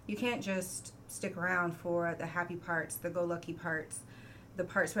bad. You can't just stick around for the happy parts, the go-lucky parts, the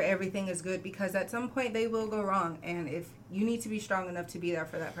parts where everything is good, because at some point they will go wrong. And if you need to be strong enough to be there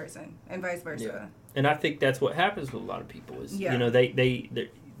for that person, and vice versa. Yeah. And I think that's what happens with a lot of people is, you know,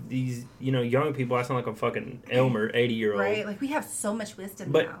 these, you know, young people, I sound like a fucking Elmer, 80-year-old. Right, like we have so much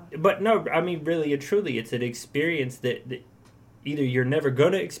wisdom now. But no, I mean, really and truly, it's an experience that either you're never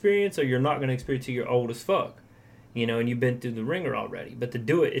going to experience or you're not going to experience till you're old as fuck. you know, and you've been through the ringer already. But to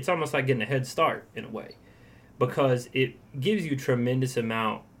do it, it's almost like getting a head start in a way, because it gives you tremendous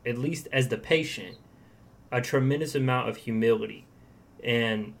amount, at least as the patient, a tremendous amount of humility,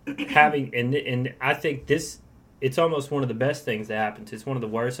 and having, and I think this, it's almost one of the best things that happens. It's one of the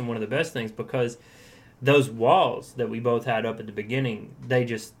worst and one of the best things, because those walls that we both had up at the beginning, they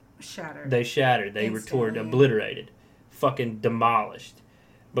just shattered. They were torn, obliterated, fucking demolished,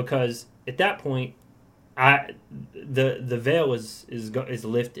 because at that point, the veil is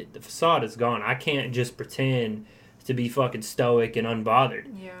lifted. The facade is gone. I can't just pretend to be fucking stoic and unbothered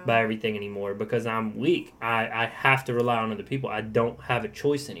by everything anymore, because I'm weak. I have to rely on other people. I don't have a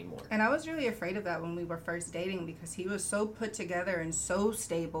choice anymore. And I was really afraid of that when we were first dating, because he was so put together and so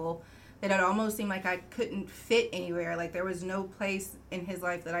stable that it almost seemed like I couldn't fit anywhere. Like there was no place in his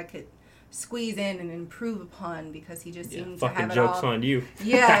life that I could squeeze in and improve upon, because he just seemed to have it all. Fucking jokes on you.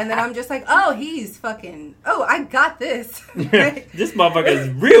 Yeah, and then I'm just like, oh, he's fucking, I got this. This motherfucker is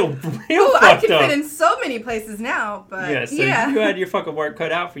real fucked I can up. fit in so many places now, but you had your fucking work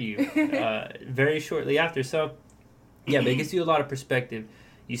cut out for you very shortly after. So, yeah, but it gives you a lot of perspective.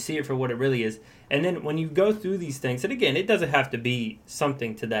 You see it for what it really is. And then when you go through these things, and again, it doesn't have to be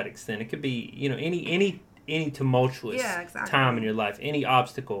something to that extent. It could be, you know, any tumultuous time in your life, any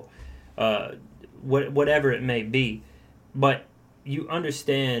obstacle, whatever it may be, but you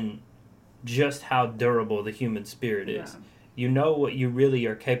understand just how durable the human spirit is. You know what you really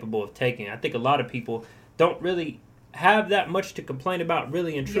are capable of taking. I think a lot of people don't really have that much to complain about,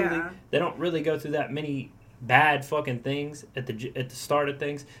 really and truly. They don't really go through that many bad fucking things at the start of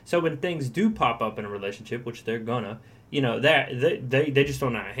things. So when things do pop up in a relationship, which they're gonna, you know, they just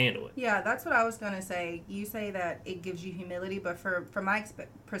don't know how to handle it. Yeah, that's what I was going to say. You say that it gives you humility, but from my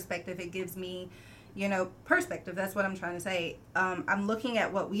perspective, it gives me, you know, perspective. That's what I'm trying to say. I'm looking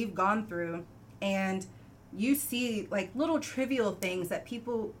at what we've gone through, and you see, like, little trivial things that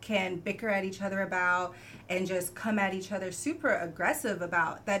people can bicker at each other about and just come at each other super aggressive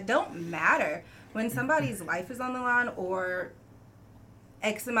about that don't matter. When somebody's life is on the line, or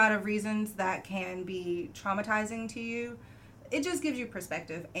X amount of reasons that can be traumatizing to you, it just gives you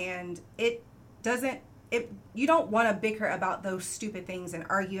perspective, and you don't want to bicker about those stupid things and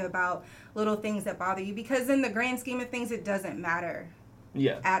argue about little things that bother you, because in the grand scheme of things, it doesn't matter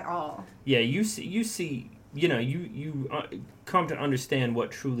at all. Yeah, you see, you know, you come to understand what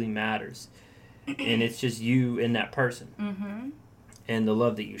truly matters, and it's just you and that person. And the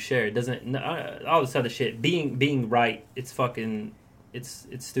love that you share. It doesn't, all this other shit, being right, it's fucking, it's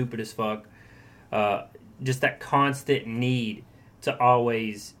stupid as fuck. Just that constant need to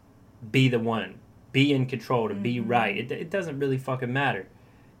always be the one, be in control, to be right. It doesn't really fucking matter,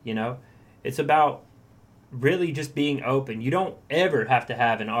 you know? It's about really just being open. You don't ever have to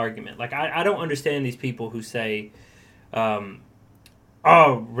have an argument. Like, I don't understand these people who say,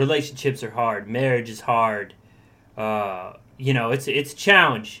 relationships are hard, marriage is hard, you know, it's a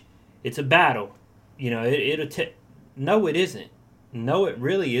challenge. It's a battle. You know, no, it isn't. No, it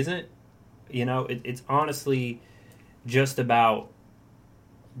really isn't. You know, it's honestly just about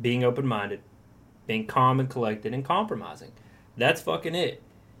being open-minded, being calm and collected, and compromising. That's fucking it.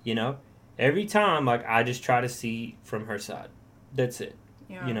 You know, every time, like, I just try to see from her side. That's it.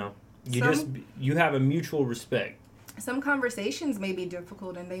 Yeah. You know, you have a mutual respect. Some conversations may be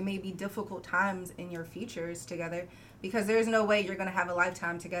difficult, and they may be difficult times in your futures together, because there's no way you're going to have a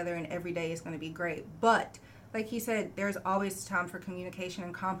lifetime together and every day is going to be great. But like he said, there's always time for communication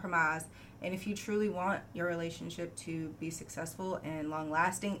and compromise. And if you truly want your relationship to be successful and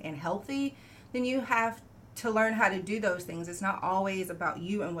long-lasting and healthy, then you have to learn how to do those things. It's not always about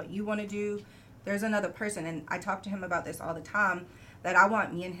you and what you want to do. There's another person, and I talk to him about this all the time, that I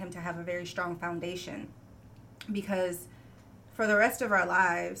want me and him to have a very strong foundation. Because for the rest of our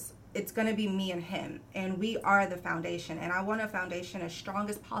lives, it's going to be me and him, and we are the foundation. And I want a foundation as strong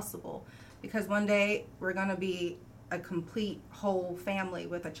as possible, because one day we're going to be a complete whole family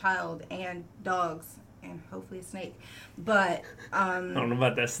with a child and dogs and hopefully a snake. But I don't know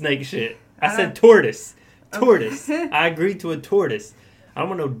about that snake shit. I said tortoise. I agreed to a tortoise. I don't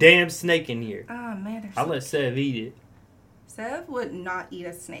want no damn snake in here. Oh man, I'll let Sev eat it. Sev would not eat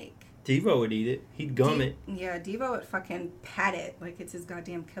a snake. Devo would eat it. He'd gum it. Yeah, Devo would fucking pat it like it's his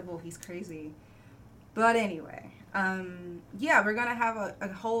goddamn kibble. He's crazy. But anyway, yeah, we're going to have a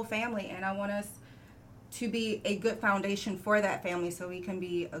whole family, and I want us to be a good foundation for that family, so we can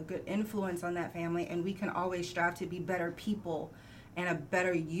be a good influence on that family, and we can always strive to be better people and a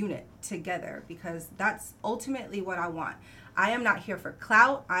better unit together, because that's ultimately what I want. I am not here for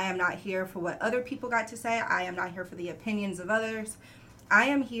clout. I am not here for what other people got to say. I am not here for the opinions of others. I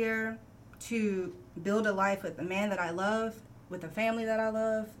am here to build a life with the man that I love, with a family that I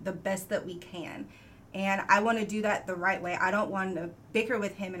love, the best that we can. And I want to do that the right way. I don't want to bicker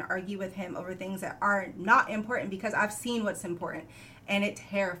with him and argue with him over things that are not important, because I've seen what's important and it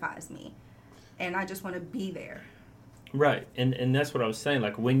terrifies me. And I just want to be there. Right. And that's what I was saying.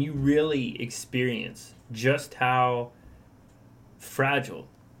 Like, when you really experience just how fragile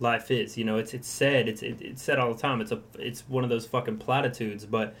life is, you know, it's said, it's said all the time. It's one of those fucking platitudes,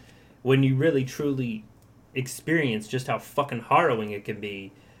 but when you really truly experience just how fucking harrowing it can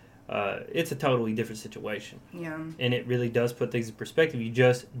be, it's a totally different situation. Yeah. And it really does put things in perspective. You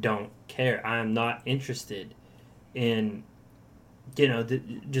just don't care. I am not interested in, you know,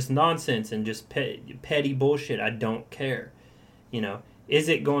 just nonsense and just petty bullshit. I don't care. You know, is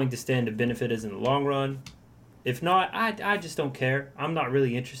it going to stand to benefit us in the long run? If not, I just don't care. I'm not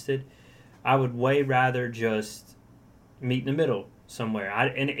really interested. I would way rather just meet in the middle somewhere.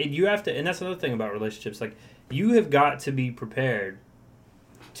 And you have to, and that's another thing about relationships. Like, you have got to be prepared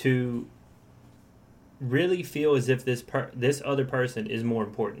to really feel as if this other person is more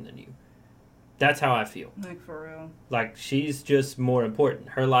important than you. That's how I feel. Like, for real. Like, she's just more important.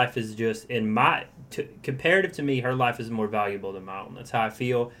 Her life is just, comparative to me, her life is more valuable than my own. That's how I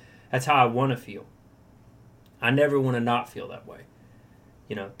feel. That's how I want to feel. I never want to not feel that way.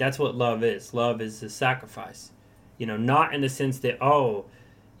 You know, that's what love is. Love is a sacrifice. You know, not in the sense that, oh,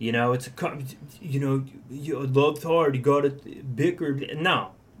 you know, it's love's hard. You gotta bicker.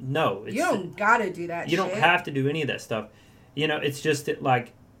 No. It's, you don't gotta do that. You don't have to do any of that stuff. You know, it's just that,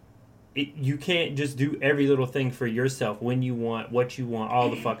 like, you can't just do every little thing for yourself when you want what you want all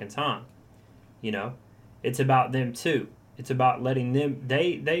the fucking time. You know, it's about them too. It's about letting them.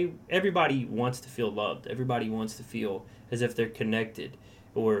 Everybody wants to feel loved. Everybody wants to feel as if they're connected,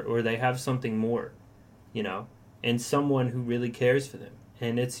 or they have something more. You know, and someone who really cares for them.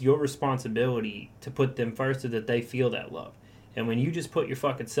 And it's your responsibility to put them first so that they feel that love. And when you just put your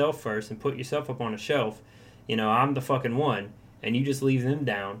fucking self first and put yourself up on a shelf, you know, I'm the fucking one, and you just leave them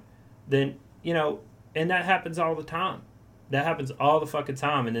down, then, you know, and that happens all the time. That happens all the fucking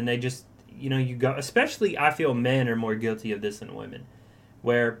time. And then they just, you know, you go, especially I feel men are more guilty of this than women,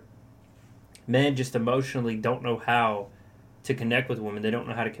 where men just emotionally don't know how to connect with women. They don't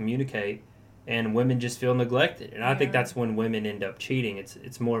know how to communicate. And women just feel neglected. And I think that's when women end up cheating.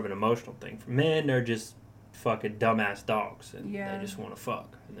 It's more of an emotional thing. For men, they're just fucking dumbass dogs. And they just want to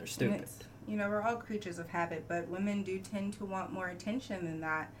fuck. And they're stupid. You know, we're all creatures of habit. But women do tend to want more attention than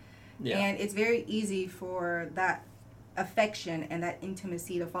that. Yeah. And it's very easy for that affection and that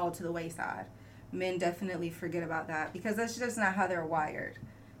intimacy to fall to the wayside. Men definitely forget about that. Because that's just not how they're wired.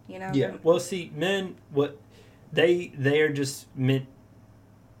 You know? Yeah. Well, see, men, they are just meant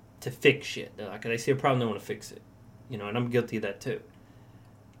to fix shit. They see a problem, they want to fix it. You know, and I'm guilty of that too.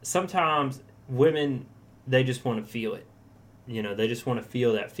 Sometimes women, they just want to feel it. You know, they just want to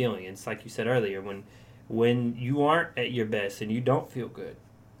feel that feeling. And it's like you said earlier, when you aren't at your best and you don't feel good,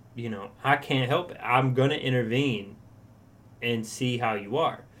 you know, I can't help it. I'm going to intervene and see how you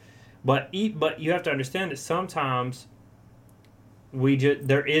are. But you have to understand that sometimes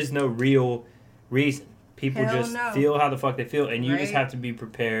there is no real reason. People feel how the fuck they feel, and you just have to be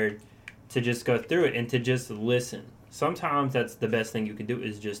prepared to just go through it and to just listen. Sometimes that's the best thing you can do,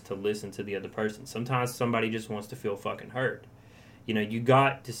 is just to listen to the other person. Sometimes somebody just wants to feel fucking heard. You know, you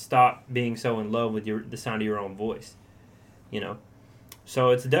got to stop being so in love with the sound of your own voice. You know? So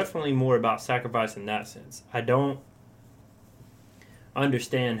it's definitely more about sacrifice in that sense. I don't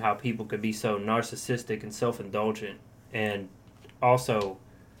understand how people could be so narcissistic and self-indulgent and also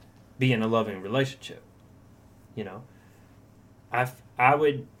be in a loving relationship. You know, I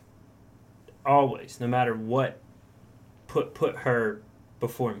would always, no matter what, put her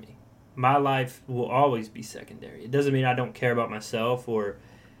before me. My life will always be secondary. It doesn't mean I don't care about myself or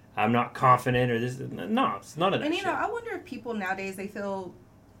I'm not confident or this. No, it's none of that. And you know, I wonder if people nowadays, they feel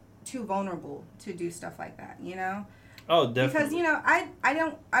too vulnerable to do stuff like that. You know? Oh, definitely. Because you know,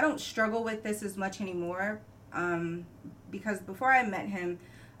 I don't struggle with this as much anymore. Because before I met him,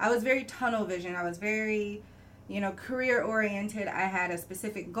 I was very tunnel vision. I was very, you know, career oriented. I had a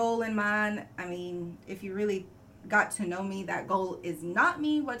specific goal in mind. I mean, if you really got to know me, that goal is not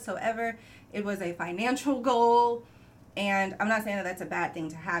me whatsoever. It was a financial goal. And I'm not saying that that's a bad thing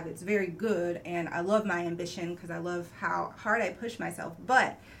to have. It's very good. And I love my ambition because I love how hard I push myself.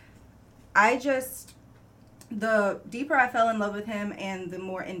 But the deeper I fell in love with him and the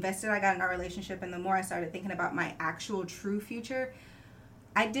more invested I got in our relationship and the more I started thinking about my actual true future,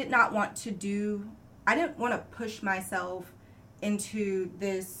 I didn't want to push myself into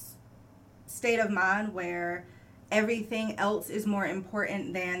this state of mind where everything else is more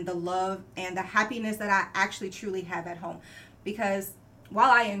important than the love and the happiness that I actually truly have at home. Because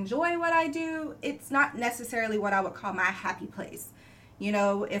while I enjoy what I do, it's not necessarily what I would call my happy place. You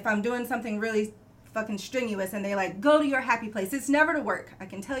know, if I'm doing something really fucking strenuous and they're like, go to your happy place, it's never to work. I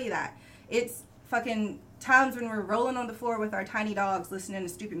can tell you that. It's fucking times when we're rolling on the floor with our tiny dogs listening to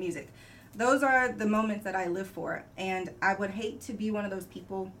stupid music. Those are the moments that I live for. And I would hate to be one of those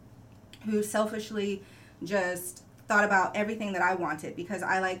people who selfishly just thought about everything that I wanted, because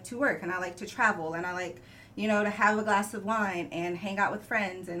I like to work and I like to travel and I like, you know, to have a glass of wine and hang out with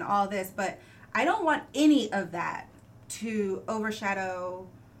friends and all this. But I don't want any of that to overshadow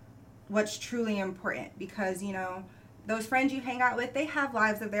what's truly important, because, you know, those friends you hang out with, they have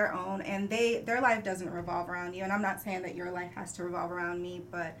lives of their own, and their life doesn't revolve around you. And I'm not saying that your life has to revolve around me,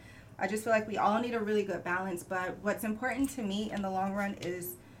 but I just feel like we all need a really good balance. But what's important to me in the long run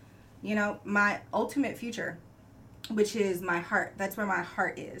is, you know, my ultimate future, which is my heart. That's where my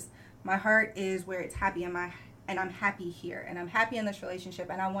heart is. My heart is where it's happy, and I'm happy here, and I'm happy in this relationship,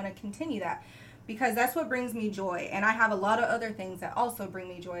 and I want to continue that, because that's what brings me joy. And I have a lot of other things that also bring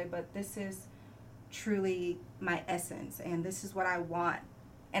me joy, but this is truly my essence, and this is what I want.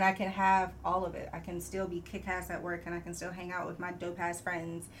 And I can have all of it. I can still be kick-ass at work, and I can still hang out with my dope-ass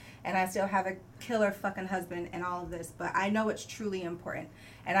friends, and I still have a killer fucking husband and all of this. But I know it's truly important,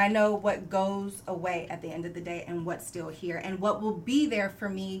 and I know what goes away at the end of the day and what's still here and what will be there for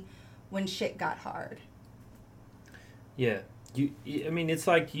me when shit got hard. Yeah. I mean, it's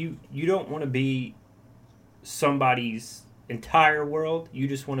like you don't want to be somebody's entire world. You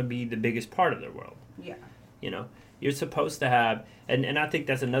just want to be the biggest part of their world. Yeah. You know, you're supposed to have, and I think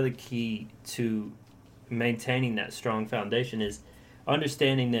that's another key to maintaining that strong foundation, is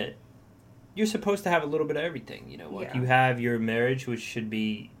understanding that you're supposed to have a little bit of everything. You know, like you have your marriage, which it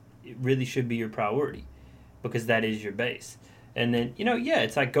really should be your priority, because that is your base. And then, you know,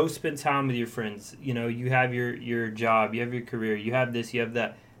 it's like, go spend time with your friends. You know, you have your job, you have your career, you have this, you have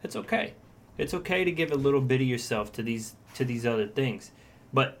that. It's okay. It's okay to give a little bit of yourself to these other things,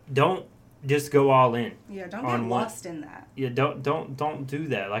 but don't just go all in. Yeah, don't get lost in that. Yeah, don't do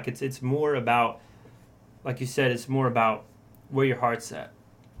that. Like, it's more about, like you said, it's more about where your heart's at,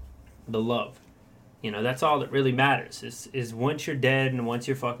 the love. You know, that's all that really matters. Is once you're dead and once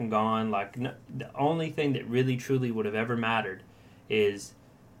you're fucking gone, like, the only thing that really truly would have ever mattered is,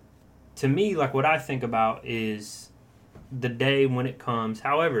 to me, like, what I think about is the day when it comes,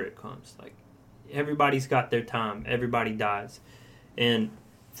 however it comes. Like, everybody's got their time. Everybody dies. And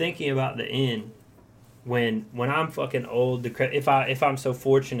thinking about the end, when I'm fucking old, if I'm so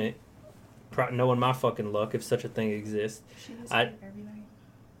fortunate, knowing my fucking luck, if such a thing exists, She was cute every night.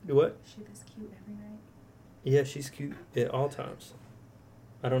 What? She was cute every night. Yeah, she's cute at all times.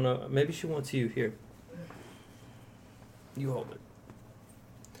 I don't know. Maybe she wants you. Here. You hold it.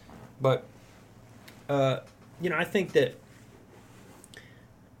 But, you know, I think that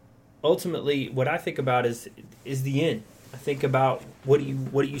ultimately what I think about is the end. I think about what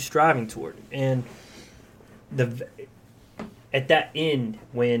are you striving toward? And at that end,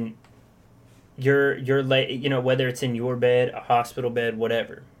 when you're late, you know, whether it's in your bed, a hospital bed,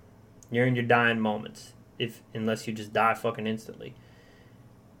 whatever, you're in your dying moments. Unless you just die fucking instantly,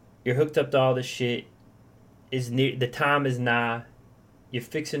 you're hooked up to all this shit. The time is nigh. You're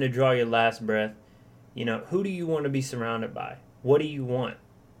fixing to draw your last breath. You know, who do you want to be surrounded by? What do you want?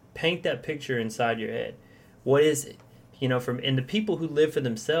 Paint that picture inside your head. What is it? You know, and the people who live for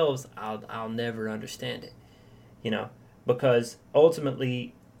themselves, I'll never understand it. You know, because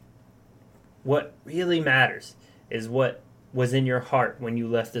ultimately, what really matters is what was in your heart when you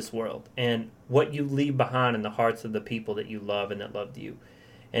left this world, and what you leave behind in the hearts of the people that you love and that loved you.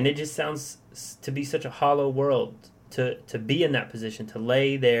 And it just sounds to be such a hollow world to be in that position, to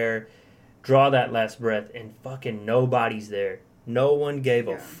lay there, draw that last breath, and fucking nobody's there. No one gave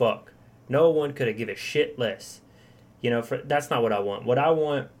a fuck. No one could have given a shit less. You know, that's not what I want. What I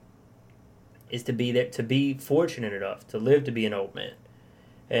want is to be there, to be fortunate enough to live to be an old man,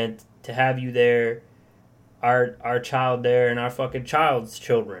 and to have you there, our child there, and our fucking child's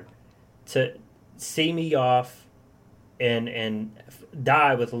children, to see me off and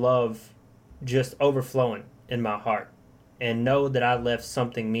die with love just overflowing in my heart, and know that I left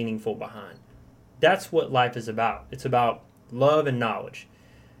something meaningful behind. That's what life is about. It's about love and knowledge.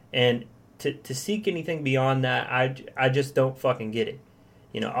 And to seek anything beyond that, I just don't fucking get it.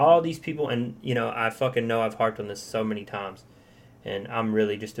 You know, all these people, and, you know, I fucking know I've harped on this so many times, and I'm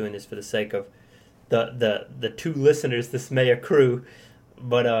really just doing this for the sake of the two listeners this may accrue.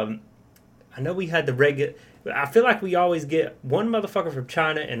 But I know we had I feel like we always get one motherfucker from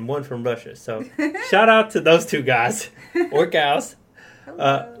China and one from Russia. So shout out to those two guys or gals.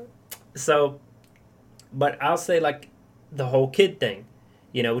 But I'll say like the whole kid thing,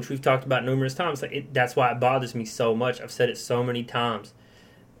 you know, which we've talked about numerous times. Like that's why it bothers me so much. I've said it so many times,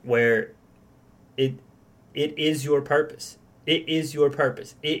 where it is your purpose. It is your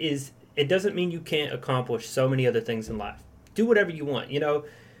purpose. It doesn't mean you can't accomplish so many other things in life. Do whatever you want, you know.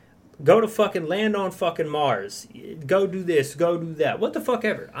 Go to fucking land on fucking Mars. Go do this. Go do that. What the fuck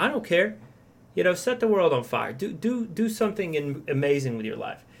ever. I don't care. You know, set the world on fire. Do something amazing with your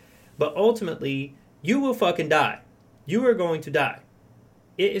life. But ultimately, you will fucking die. You are going to die.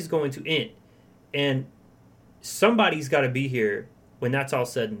 It is going to end. And somebody's got to be here when that's all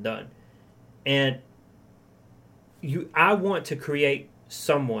said and done. And I want to create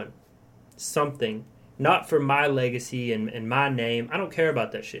something, not for my legacy and my name. I don't care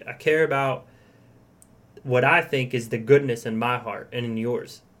about that shit. I care about what I think is the goodness in my heart and in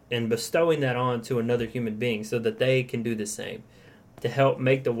yours, and bestowing that on to another human being so that they can do the same to help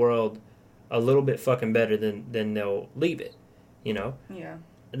make the world a little bit fucking better than they'll leave it, you know? Yeah.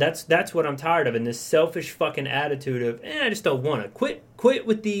 That's what I'm tired of, and this selfish fucking attitude of, I just don't want to. Quit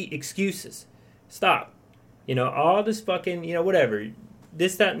with the excuses. Stop. You know, all this fucking, you know, whatever.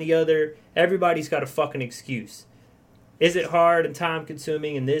 This, that, and the other. Everybody's got a fucking excuse. Is it hard and time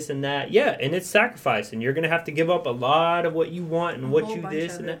consuming and this and that? Yeah, and it's sacrifice, and you're going to have to give up a lot of what you want and what you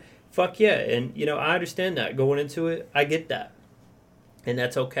this and that. Fuck yeah. And, you know, I understand that. Going into it, I get that. And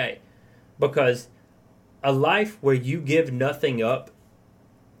that's okay. Because a life where you give nothing up,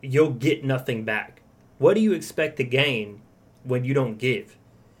 you'll get nothing back. What do you expect to gain when you don't give?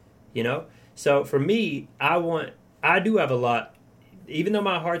 You know? So for me, I do have a lot. Even though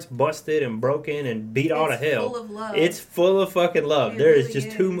my heart's busted and broken and beat all to hell, full of love. It's full of fucking love. There really is just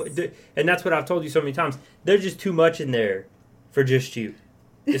is. too much, and that's what I've told you so many times. There's just too much in there for just you.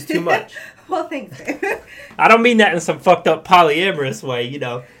 It's too much. Well, thanks, babe. I don't mean that in some fucked up polyamorous way, you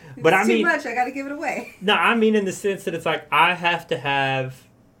know. But It's I mean, too much. I got to give it away. No, I mean in the sense that it's like I have to have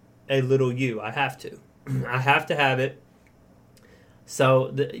a little you. I have to. I have to have it.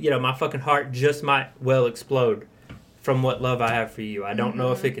 So, you know, my fucking heart just might well explode from what love I have for you. I don't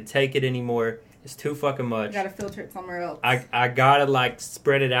know if it could take it anymore. It's too fucking much. You got to filter it somewhere else. I gotta, like,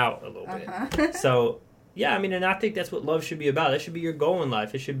 spread it out a little bit. So, yeah, I mean, and I think that's what love should be about. That should be your goal in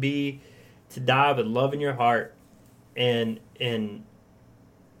life. It should be to die with love in your heart and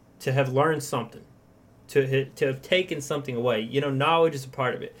to have learned something. To have taken something away. You know, knowledge is a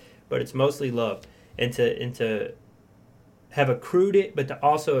part of it, but it's mostly love. And to have accrued it, but to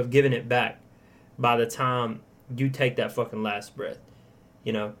also have given it back by the time you take that fucking last breath.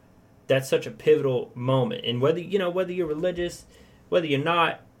 You know, that's such a pivotal moment. And whether you're religious, whether you're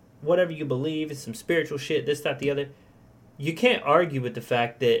not, whatever you believe, it's some spiritual shit, this, that, the other, you can't argue with the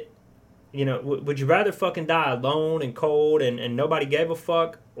fact that, you know, would you rather fucking die alone and cold and nobody gave a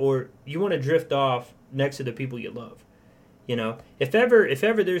fuck, or you want to drift off next to the people you love? You know, if ever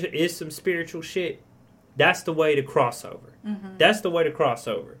there is some spiritual shit, that's the way to cross over. Mm-hmm. That's the way to cross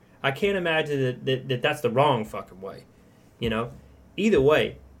over. I can't imagine that that's the wrong fucking way. You know, either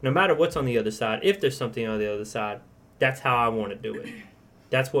way, no matter what's on the other side, if there's something on the other side, that's how I want to do it.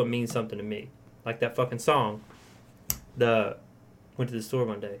 That's what means something to me. Like that fucking song, went to the store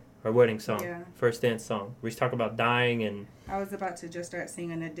one day. Our wedding song, first dance song. We talk about dying and... I was about to just start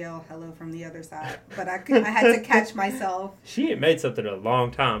singing Adele, Hello from the Other Side, but I had to catch myself. She ain't made something in a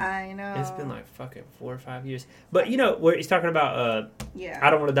long time. I know. It's been like fucking 4 or 5 years. But, you know, where he's talking about, I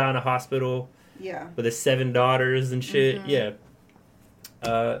don't want to die in a hospital. Yeah. With his 7 daughters and shit. Mm-hmm.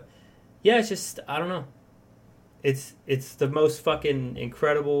 Yeah. It's just, I don't know. It's the most fucking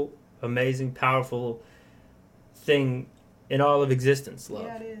incredible, amazing, powerful thing in all of existence, love.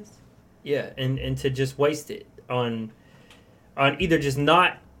 Yeah, it is. Yeah, and to just waste it on either just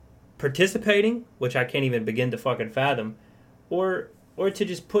not participating, which I can't even begin to fucking fathom, or to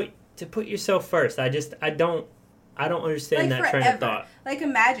just put yourself first. I don't understand like that forever. train of thought. Like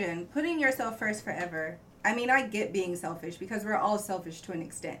imagine putting yourself first forever. I mean, I get being selfish because we're all selfish to an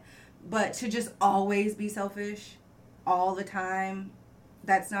extent, but to just always be selfish all the time,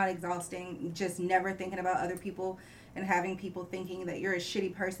 that's not exhausting. Just never thinking about other people and having people thinking that you're a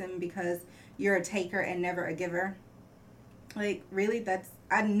shitty person because you're a taker and never a giver. Like, really,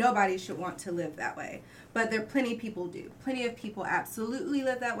 nobody should want to live that way. But plenty of people do. Plenty of people absolutely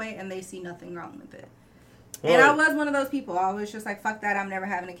live that way, and they see nothing wrong with it. Well, and I was one of those people. I was just like, fuck that, I'm never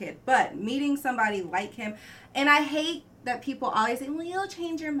having a kid. But meeting somebody like him, and I hate that people always say, well, you'll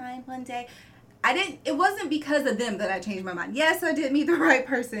change your mind one day. it wasn't because of them that I changed my mind. Yes, I did meet the right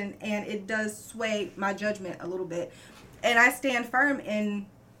person, and it does sway my judgment a little bit. And I stand firm in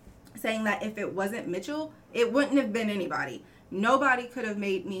saying that if it wasn't Mitchell, it wouldn't have been anybody. Nobody could have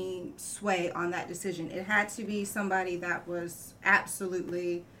made me sway on that decision. It had to be somebody that was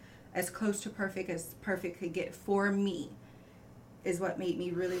absolutely as close to perfect as perfect could get for me, is what made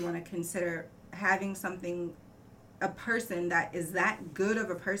me really want to consider having a person that is that good of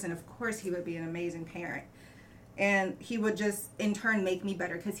a person. Of course, he would be an amazing parent. And he would just, in turn, make me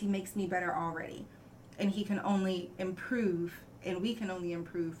better, because he makes me better already. And he can only improve, and we can only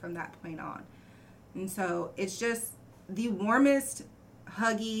improve from that point on. And so it's just the warmest,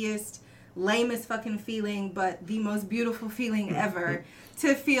 huggiest, lamest fucking feeling, but the most beautiful feeling ever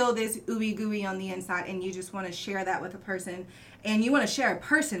to feel this ooey gooey on the inside, and you just want to share that with a person, and you want to share a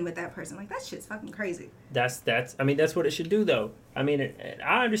person with that person. Like, that shit's fucking crazy. That's what it should do, though. I mean,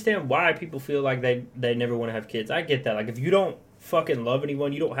 I understand why people feel like they never want to have kids. I get that. Like, if you don't fucking love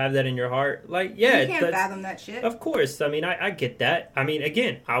anyone, you don't have that in your heart, like, yeah, you can't fathom that shit. Of course. I mean, I get that. I mean,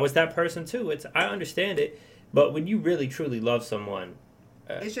 again, I was that person too. I understand it. But when you really truly love someone,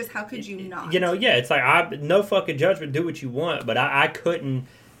 it's just, how could you not? You know, yeah, it's like, no fucking judgment, do what you want, but I couldn't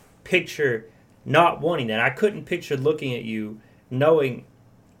picture not wanting that. I couldn't picture looking at you, knowing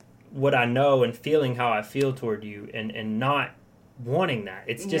what I know and feeling how I feel toward you, and not wanting that.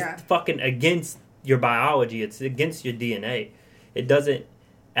 It's just fucking against your biology. It's against your DNA. It doesn't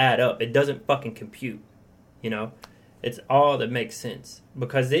add up. It doesn't fucking compute, you know? It's all that makes sense.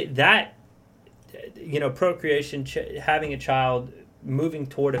 Because procreation, having a child, moving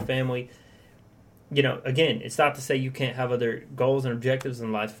toward a family, you know, again, it's not to say you can't have other goals and objectives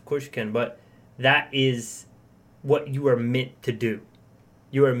in life. Of course you can, but that is what you are meant to do.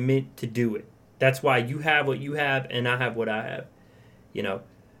 You are meant to do it. That's why you have what you have and I have what I have. You know,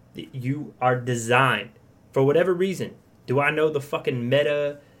 you are designed for whatever reason. Do I know the fucking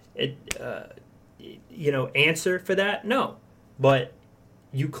meta, answer for that? No. But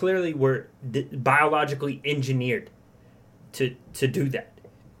you clearly were biologically engineered to do that.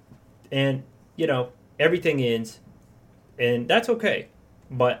 And, you know, everything ends, and that's okay.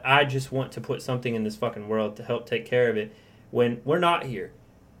 But I just want to put something in this fucking world to help take care of it when we're not here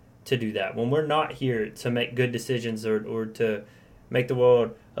to do that. When we're not here to make good decisions or to make the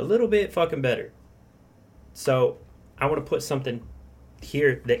world a little bit fucking better. So I want to put something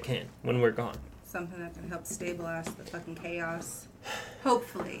here that can when we're gone. Something that can help stabilize the fucking chaos.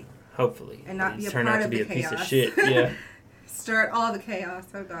 Hopefully. And not be a turn part out to of be the a chaos. piece of shit. Yeah. Start all the chaos.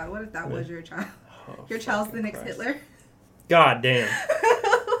 Oh God, what if that was your child? Oh, your child's the next Christ. Hitler. God damn.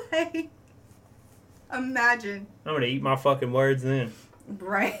 Like, imagine. I'm gonna eat my fucking words then.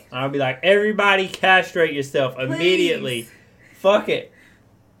 Right. I'll be like, everybody castrate yourself immediately. Please. Fuck it.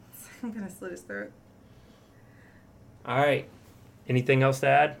 I'm gonna slit his throat. All right. Anything else to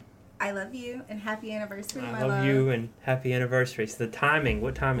add? I love you and happy anniversary, my I love you and happy anniversary. So the timing,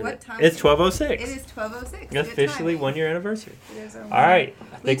 what time is it? Time It's 12:06. It is 12:06. It's officially 1 year anniversary. It is. All right.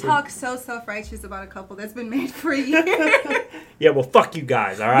 We talk so self-righteous about a couple that's been made for a year. Yeah, well, fuck you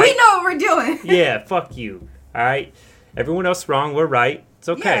guys, all right? We know what we're doing. Yeah, fuck you, all right? Everyone else wrong, we're right. It's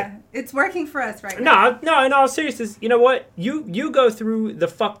okay. Yeah, it's working for us right now. No, in all seriousness, you know what? You go through the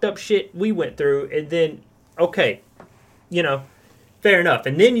fucked up shit we went through, and then, okay, you know, fair enough.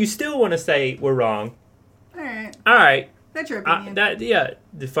 And then you still want to say we're wrong. All right. That's your opinion.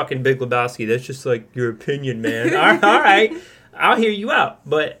 The fucking Big Lebowski. That's just like your opinion, man. All right. I'll hear you out.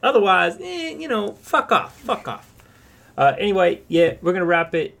 But otherwise, fuck off. Anyway, yeah, we're going to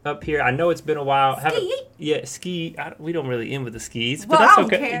wrap it up here. I know it's been a while. Ski. We don't really end with the skis, but that's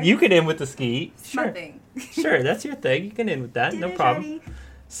okay. Care. You can end with the ski. Sure. Sure, that's your thing. You can end with that. No problem. Ready.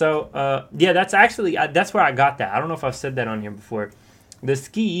 So, that's actually, that's where I got that. I don't know if I've said that on here before. The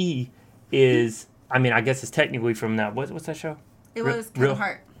ski is, I guess it's technically from that. What's that show? It was Kevin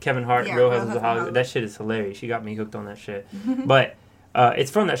Hart. Kevin Hart, yeah, Real Husbands of Hollywood. That shit is hilarious. She got me hooked on that shit. But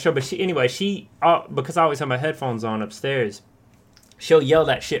it's from that show. But she because I always have my headphones on upstairs, she'll yell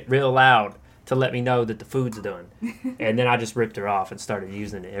that shit real loud to let me know that the food's done. And then I just ripped her off and started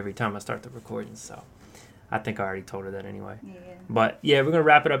using it every time I start the recording. So I think I already told her that anyway. Yeah. But yeah, we're going to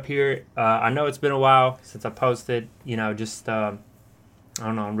wrap it up here. I know it's been a while since I posted. Just, I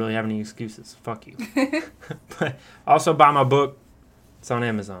don't know. I don't really have any excuses. Fuck you. But also buy my book. It's on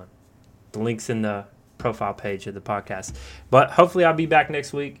Amazon. The link's in the profile page of the podcast. But hopefully I'll be back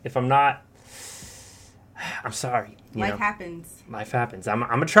next week. If I'm not, I'm sorry. Life happens. I'm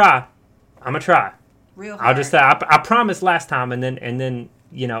going to try. Real hard. I'll just say, I promised last time, and then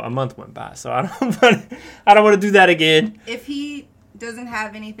a month went by. So I don't want to do that again. If he doesn't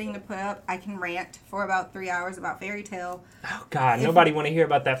have anything to put up, I can rant for about 3 hours about Fairy Tail. Oh, God. Nobody want to hear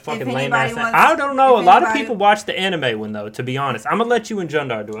about that fucking lame-ass... wants- I don't know. A if lot of anybody- people watch the anime one, though, to be honest. I'm going to let you and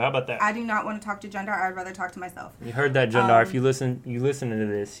Jundar do it. How about that? I do not want to talk to Jundar. I'd rather talk to myself. You heard that, Jundar. If you listen to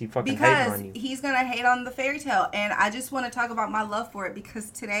this, he fucking hating Because on you. he's going to hate on the Fairy Tail. And I just want to talk about my love for it because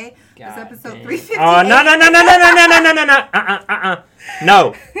today was episode 358. Oh, no.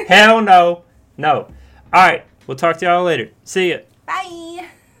 No. Hell no. No. All right. We'll talk to y'all later. See ya. Bye.